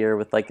SWAT gear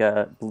with like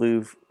a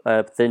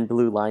thin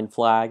blue line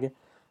flag,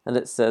 and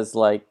it says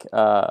like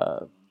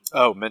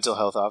Mental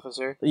health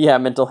officer. Yeah,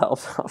 mental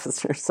health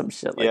officer, some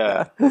shit like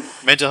that.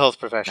 Mental health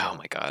professional. Oh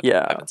my god.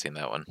 Yeah. I haven't seen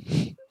that one.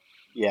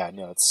 Yeah,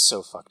 no, it's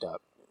so fucked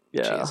up.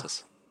 Yeah.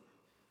 Jesus.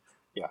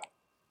 Yeah,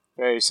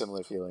 very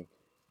similar feeling.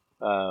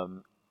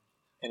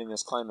 And in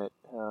this climate,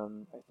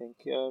 I think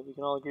we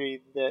can all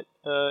agree that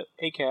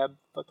ACAB,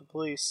 fuck the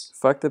police.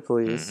 Fuck the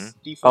police.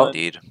 Defund.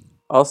 Indeed.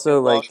 Also,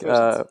 Abolish like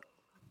prisons.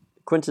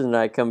 Quentin and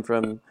I come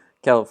from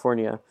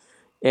California,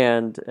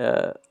 and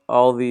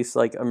all these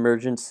like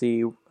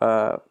emergency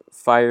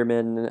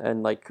firemen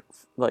and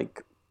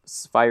like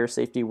fire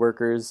safety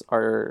workers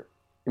are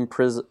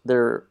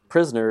they're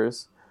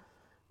prisoners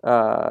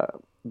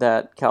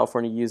that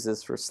California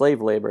uses for slave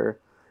labor,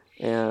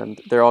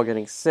 and they're all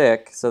getting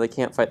sick, so they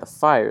can't fight the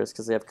fires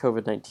because they have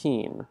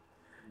COVID-19.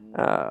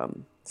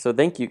 So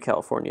thank you,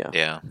 California,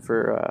 Yeah.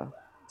 for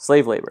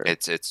slave labor.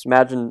 It's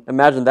Imagine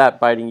that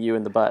biting you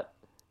in the butt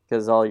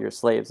because all your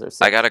slaves are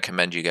sick. I gotta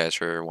commend you guys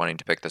for wanting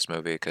to pick this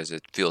movie because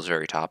it feels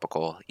very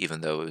topical,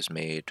 even though it was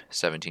made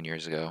 17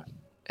 years ago.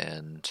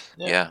 And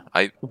Yeah.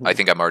 I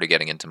think I'm already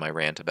getting into my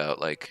rant about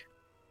like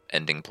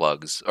ending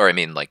plugs, or I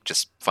mean like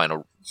just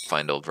final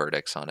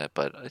verdicts on it.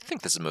 But I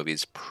think this movie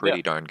is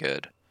pretty darn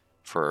good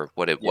for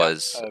what it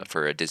was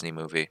for a Disney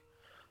movie.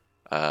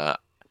 Yeah.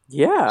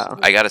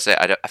 I gotta say,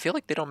 I feel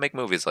like they don't make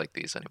movies like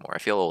these anymore. I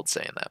feel old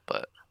saying that,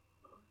 but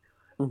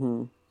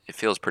it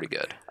feels pretty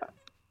good.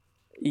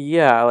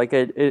 Yeah, like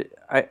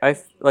I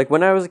like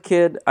when I was a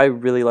kid, I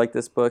really liked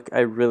this book. I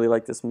really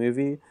liked this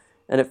movie,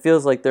 and it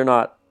feels like they're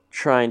not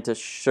trying to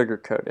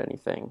sugarcoat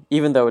anything,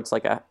 even though it's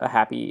like a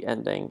happy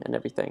ending and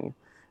everything.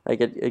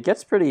 Like it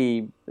gets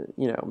pretty,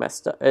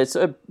 messed up. It's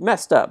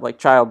messed up, like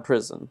child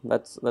prison.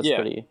 That's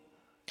pretty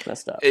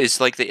messed up.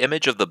 Is like the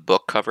image of the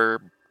book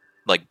cover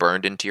like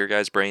burned into your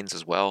guys' brains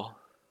as well?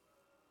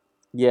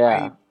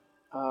 Yeah.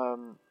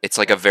 It's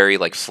like a very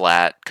like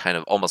flat kind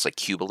of almost like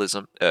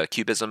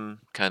cubism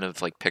kind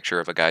of like picture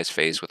of a guy's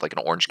face with like an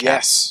orange cap.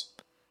 Yes.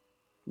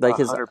 Like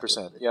his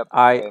 100%. Yep.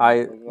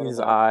 his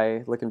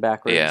eye looking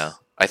backwards. Yeah.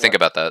 I think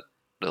about that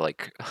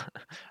like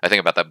I think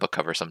about that book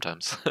cover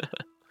sometimes.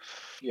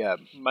 Yeah,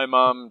 my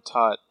mom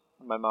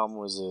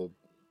was a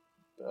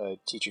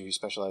teacher who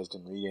specialized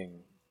in reading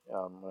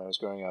when I was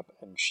growing up,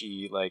 and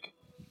she like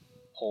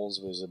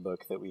Holes was a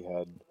book that we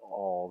had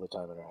all the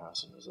time in our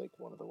house, and it was like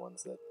one of the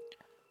ones that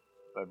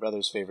my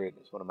brother's favorite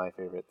is one of my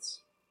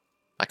favorites.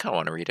 I kind of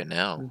want to read it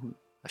now.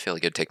 I feel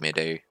like it'd take me a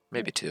day,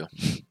 maybe two.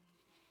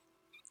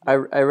 I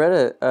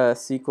read a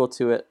sequel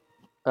to it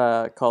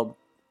called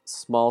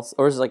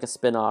or is it like a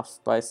spin-off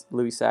by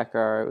Louis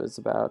Sachar. It was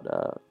about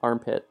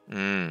Armpit.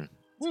 It's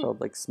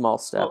called like Small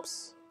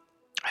Steps.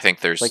 I think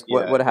there's like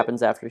what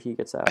happens after he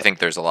gets out. I think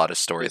there's a lot of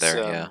story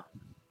there.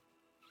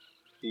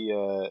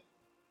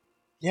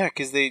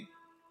 Because they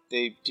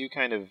do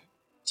kind of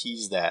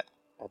tease that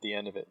at the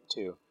end of it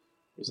too.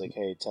 It was like,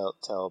 hey,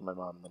 tell my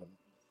mom that I'm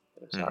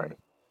sorry,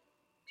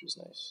 which was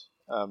nice.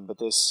 But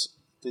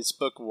this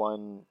book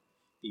won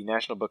the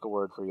National Book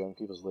Award for Young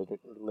People's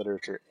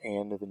Literature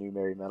and the New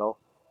Merry Medal,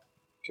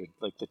 which are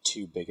like the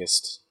two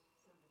biggest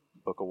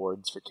book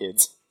awards for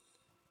kids.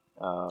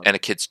 And a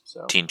Kids'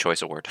 Teen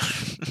Choice Award.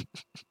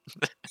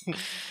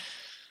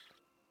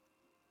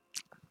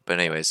 But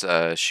anyways,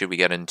 should we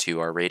get into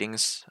our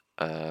ratings?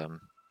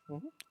 Mhm.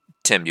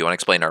 Tim, do you want to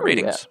explain our Oh, yeah.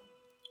 ratings?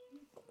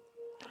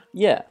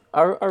 Yeah,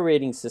 our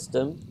rating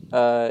system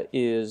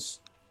is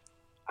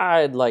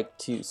I'd like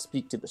to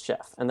speak to the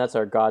chef, and that's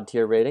our god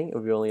tier rating.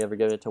 We only ever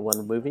give it to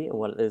one movie, and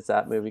what is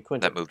that movie,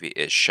 Quentin? That movie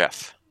is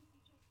Chef.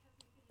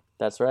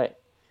 That's right.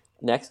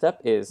 Next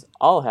up is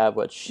I'll Have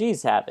What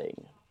She's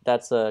Having.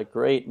 That's a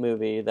great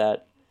movie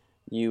that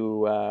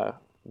you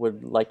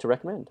would like to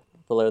recommend.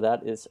 Below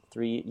that is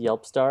 3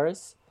 Yelp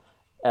stars.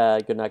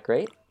 Good Not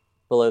Great.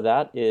 Below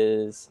that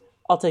is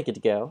I'll Take It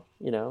to Go.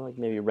 Like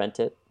maybe rent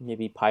it,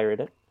 maybe pirate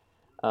it.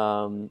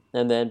 And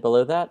then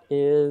below that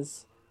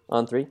is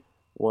on 3.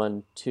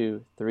 1,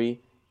 2, 3.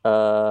 3.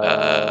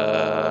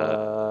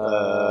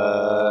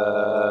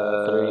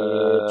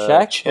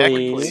 Check,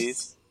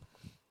 please.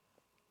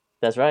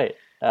 That's right.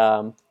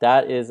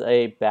 That is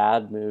a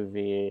bad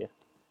movie.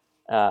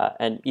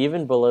 And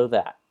even below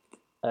that,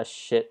 a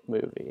shit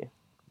movie.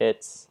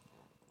 It's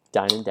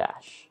Dine and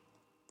Dash.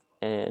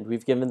 And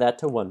we've given that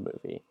to one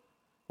movie.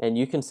 And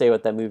you can say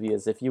what that movie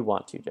is if you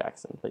want to,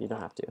 Jackson, but you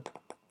don't have to.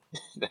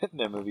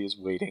 That movie is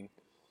Waiting,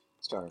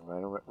 starring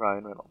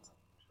Ryan Reynolds.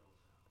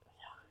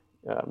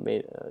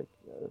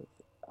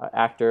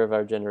 Actor of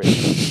our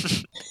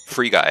generation.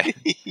 Free Guy.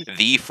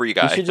 The Free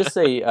Guy. You should just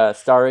say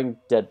starring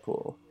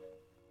Deadpool.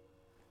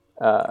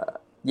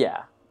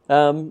 Yeah.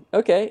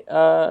 Okay.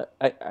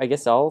 I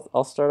guess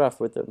I'll start off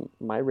with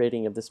my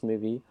rating of this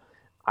movie.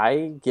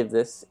 I give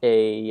this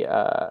a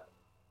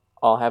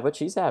I'll Have What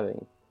She's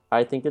Having.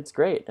 I think it's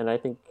great, and I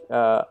think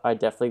I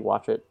definitely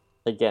watch it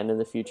again in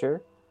the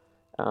future.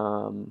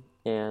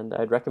 And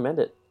I'd recommend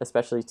it,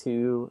 especially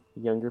to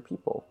younger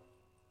people.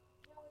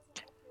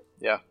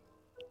 Yeah.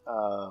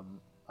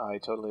 I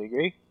totally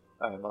agree.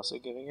 I'm also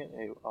giving it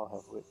a I'll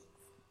Have What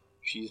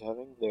She's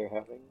Having, they're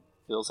having,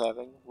 Phil's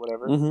having,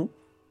 whatever.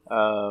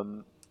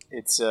 Mm-hmm.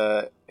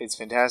 It's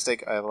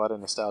fantastic. I have a lot of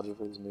nostalgia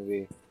for this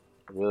movie.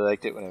 I really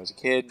liked it when I was a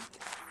kid.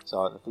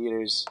 Saw it in the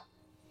theaters.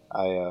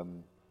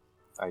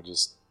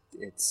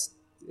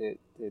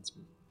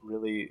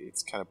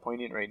 It's kind of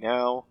poignant right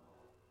now,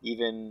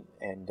 even,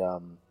 and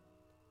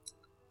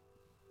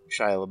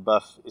Shia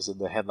LaBeouf is in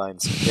the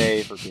headlines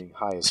today for being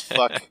high as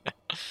fuck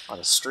on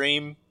a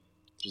stream,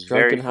 which is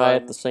Drunk very and high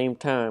fun. at the same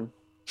time.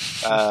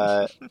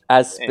 Uh,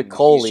 As and he's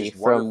Spicoli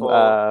just from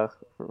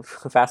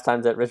Fast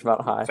Times at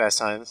Ridgemont High. Fast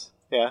Times,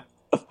 yeah.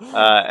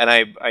 And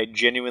I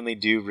genuinely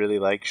do really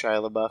like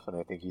Shia LaBeouf, and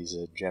I think he's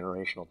a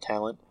generational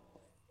talent.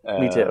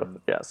 Me too,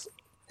 yes.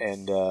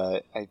 And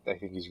I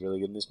think he's really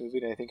good in this movie,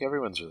 and I think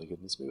everyone's really good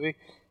in this movie.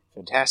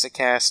 Fantastic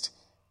cast,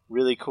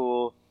 really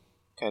cool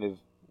kind of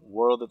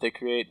world that they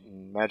create,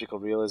 and magical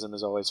realism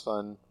is always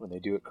fun when they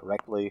do it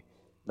correctly,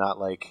 not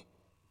like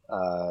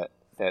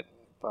that,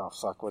 oh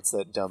fuck, what's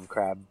that dumb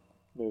crab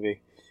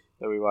movie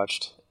that we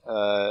watched?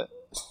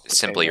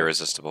 Simply anyway.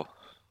 Irresistible.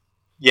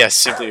 Yes,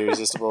 Simply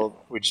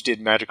Irresistible, which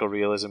did magical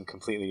realism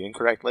completely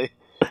incorrectly.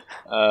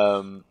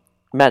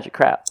 Magic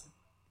crap.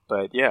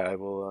 But yeah, I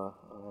will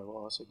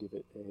also give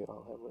it a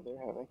I'll Have What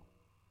They're Having.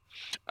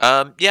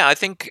 Yeah, I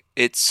think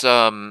it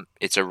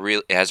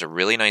has a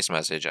really nice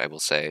message, I will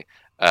say.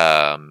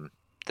 The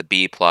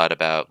B plot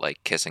about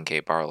like kissing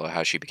Kate Barlow,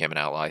 how she became an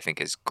outlaw, I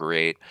think is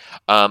great.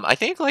 I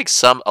think like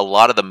a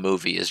lot of the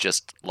movie is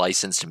just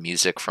licensed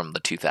music from the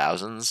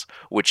 2000s,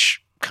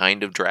 which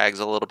kind of drags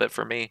a little bit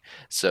for me.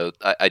 So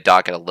I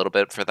dock it a little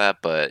bit for that,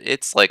 but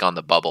it's like on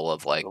the bubble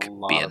of like A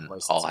lot being of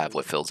licensed I'll have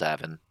what music. Phil's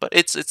having. But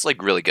it's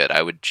like really good.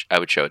 I would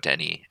show it to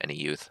any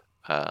youth.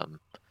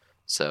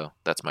 So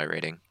that's my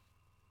rating.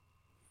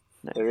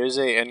 There is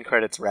a end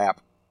credits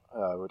rap,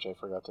 which I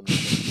forgot to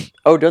mention.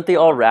 Oh, don't they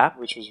all rap?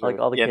 Which was like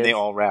all the yeah, kids? they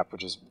all rap,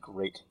 which is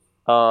great.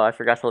 Oh, I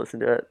forgot to listen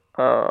to it.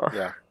 Oh.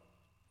 Yeah.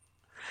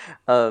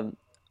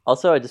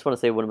 Also, I just want to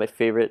say one of my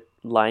favorite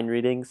line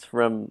readings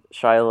from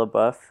Shia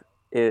LaBeouf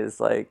is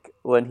like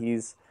when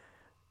he's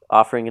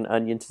offering an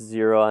onion to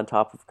Zero on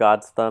top of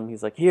God's thumb.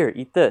 He's like, "Here,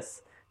 eat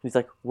this." And he's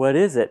like, "What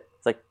is it?"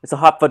 It's like, "It's a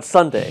hot fudge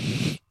sundae."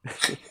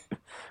 I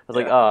was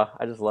like, "Oh,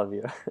 I just love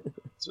you."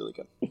 It's really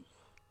good.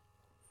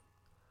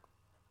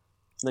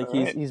 Like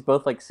All right. he's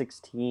both like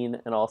 16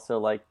 and also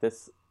like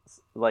this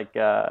like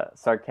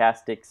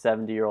sarcastic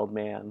 70-year-old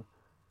man.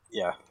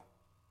 Yeah.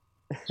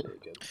 It's really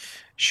good.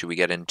 Should we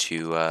get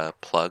into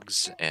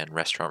plugs and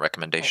restaurant I think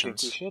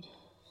recommendations? we should.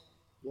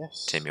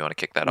 Yes. Tim, you want to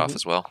kick that off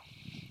as well?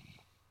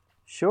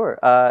 Sure.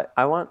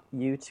 I want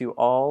you to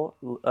all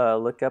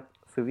look up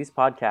Fovies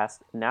Podcast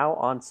now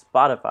on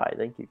Spotify.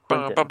 Thank you,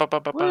 Quentin.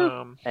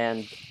 Bum.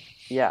 And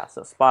yeah,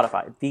 so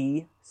Spotify,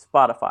 the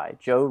Spotify,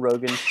 Joe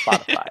Rogan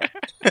Spotify.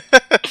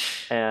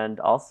 And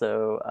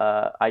also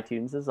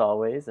iTunes as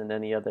always, and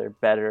any other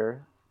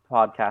better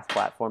podcast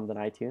platform than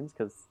iTunes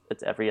because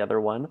it's every other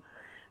one.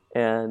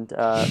 And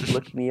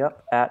look me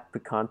up at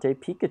Picante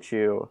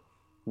Pikachu,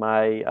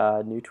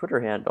 my new Twitter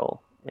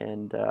handle.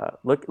 And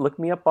look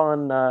me up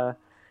on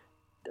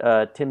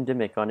Tim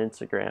Dimmick on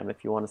Instagram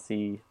if you want to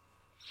see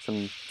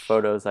some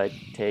photos I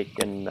take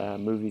and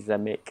movies I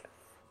make.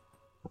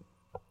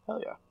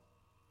 Hell yeah.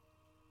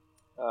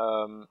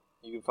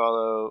 You can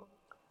follow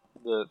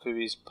the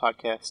Foodies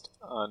podcast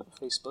on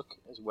Facebook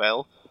as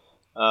well.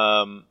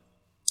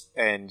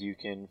 And you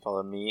can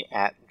follow me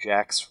at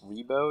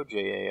JaxRebo,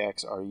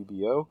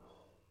 JaxRebo,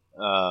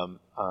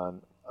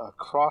 on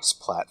across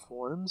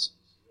platforms.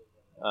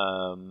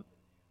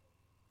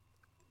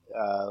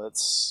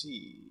 Let's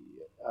see.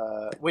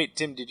 Wait,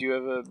 Tim, did you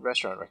have a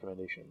restaurant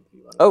recommendation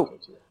you wanted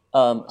to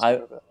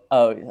go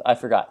to? I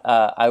forgot.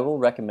 I will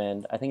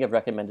recommend. I think I've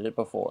recommended it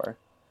before.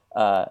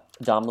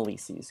 Dom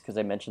Melisse's, because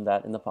I mentioned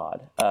that in the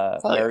pod.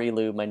 Mary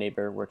Lou, my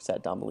neighbor, works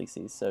at Dom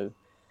Melisse's, so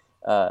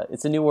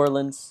it's in New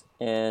Orleans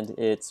and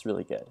it's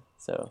really good.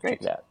 So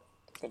Great. check it out.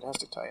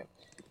 Fantastic tie-in.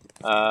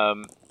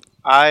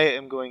 I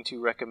am going to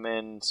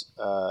recommend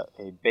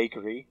a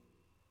bakery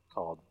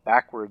called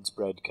Backwards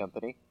Bread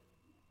Company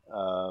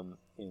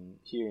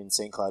here in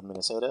St. Cloud,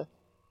 Minnesota.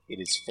 It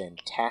is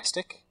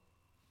fantastic.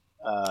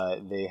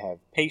 They have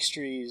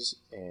pastries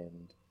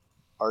and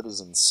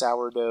artisan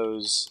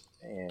sourdoughs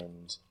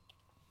and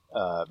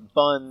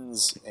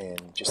buns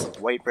and just like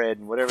white bread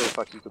and whatever the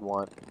fuck you could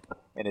want.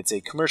 And it's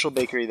a commercial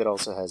bakery that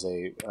also has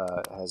a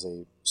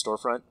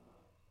storefront.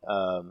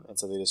 And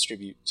so they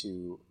distribute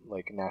to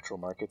like natural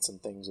markets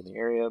and things in the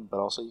area, but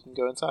also you can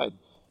go inside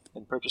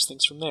and purchase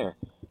things from there.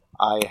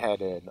 I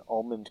had an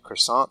almond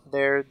croissant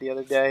there the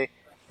other day,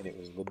 and it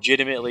was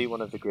legitimately one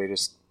of the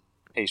greatest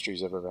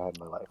pastries I've ever had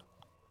in my life.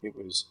 It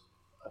was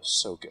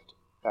so good.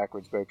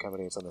 Backwards Bread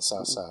Company. It's on the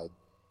south side.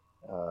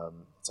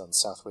 It's on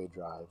Southway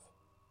Drive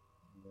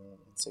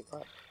in St.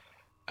 Cloud.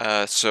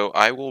 So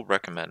I will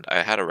recommend.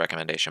 I had a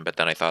recommendation, but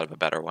then I thought of a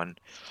better one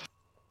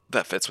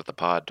that fits with the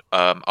pod.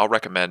 I'll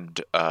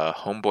recommend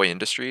Homeboy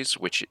Industries,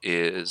 which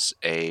is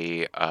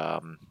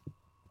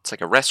it's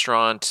like a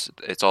restaurant.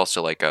 It's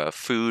also like a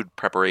food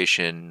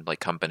preparation like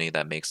company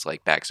that makes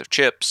like bags of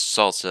chips,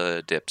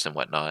 salsa, dips, and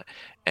whatnot.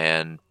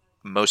 And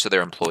most of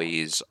their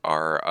employees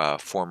are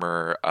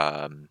former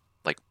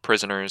like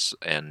prisoners,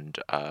 and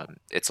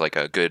it's like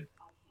a good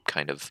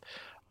kind of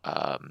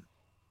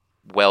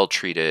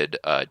well-treated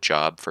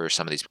job for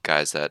some of these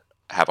guys that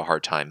have a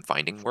hard time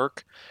finding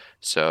work.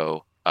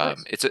 So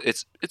Nice.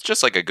 it's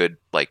just like a good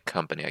like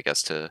company, I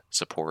guess, to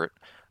support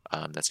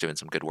that's doing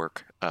some good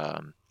work.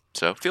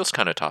 So it feels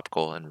kind of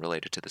topical and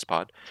related to this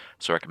pod.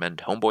 So I recommend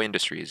Homeboy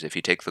Industries. If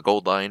you take the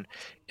Gold Line,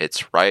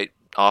 it's right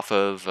off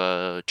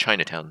of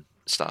Chinatown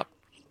stop.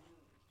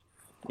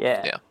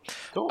 Yeah.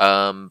 Cool.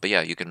 But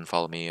yeah, you can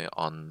follow me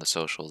on the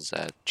socials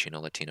at Chino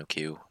Latino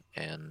Q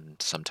and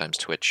sometimes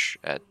Twitch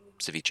at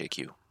Ceviche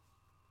Q.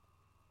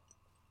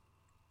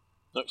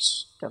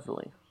 Nice.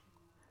 Definitely.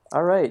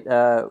 All right.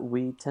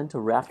 We tend to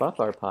wrap up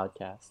our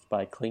podcast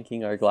by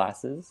clinking our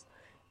glasses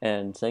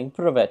and saying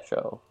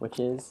provecho, which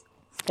is,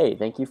 hey,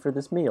 thank you for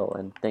this meal,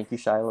 and thank you,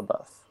 Shia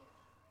LaBeouf.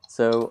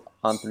 So,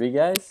 on three,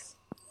 guys.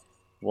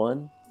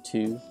 1,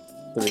 2,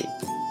 3.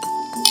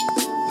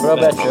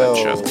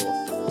 Provecho.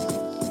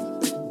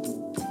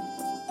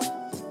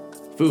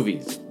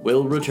 Foovies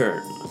will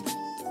return.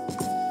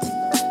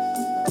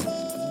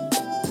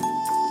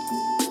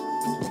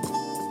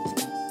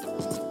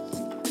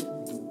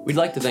 We'd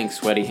like to thank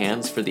Sweaty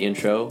Hands for the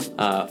intro.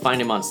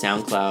 Find him on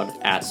SoundCloud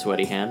at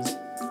Sweaty Hands.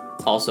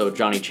 Also,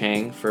 Johnny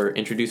Chang for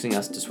introducing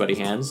us to Sweaty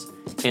Hands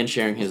and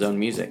sharing his own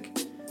music.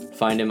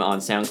 Find him on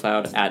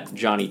SoundCloud at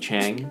Johnny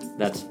Chang.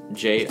 That's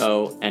Jonny.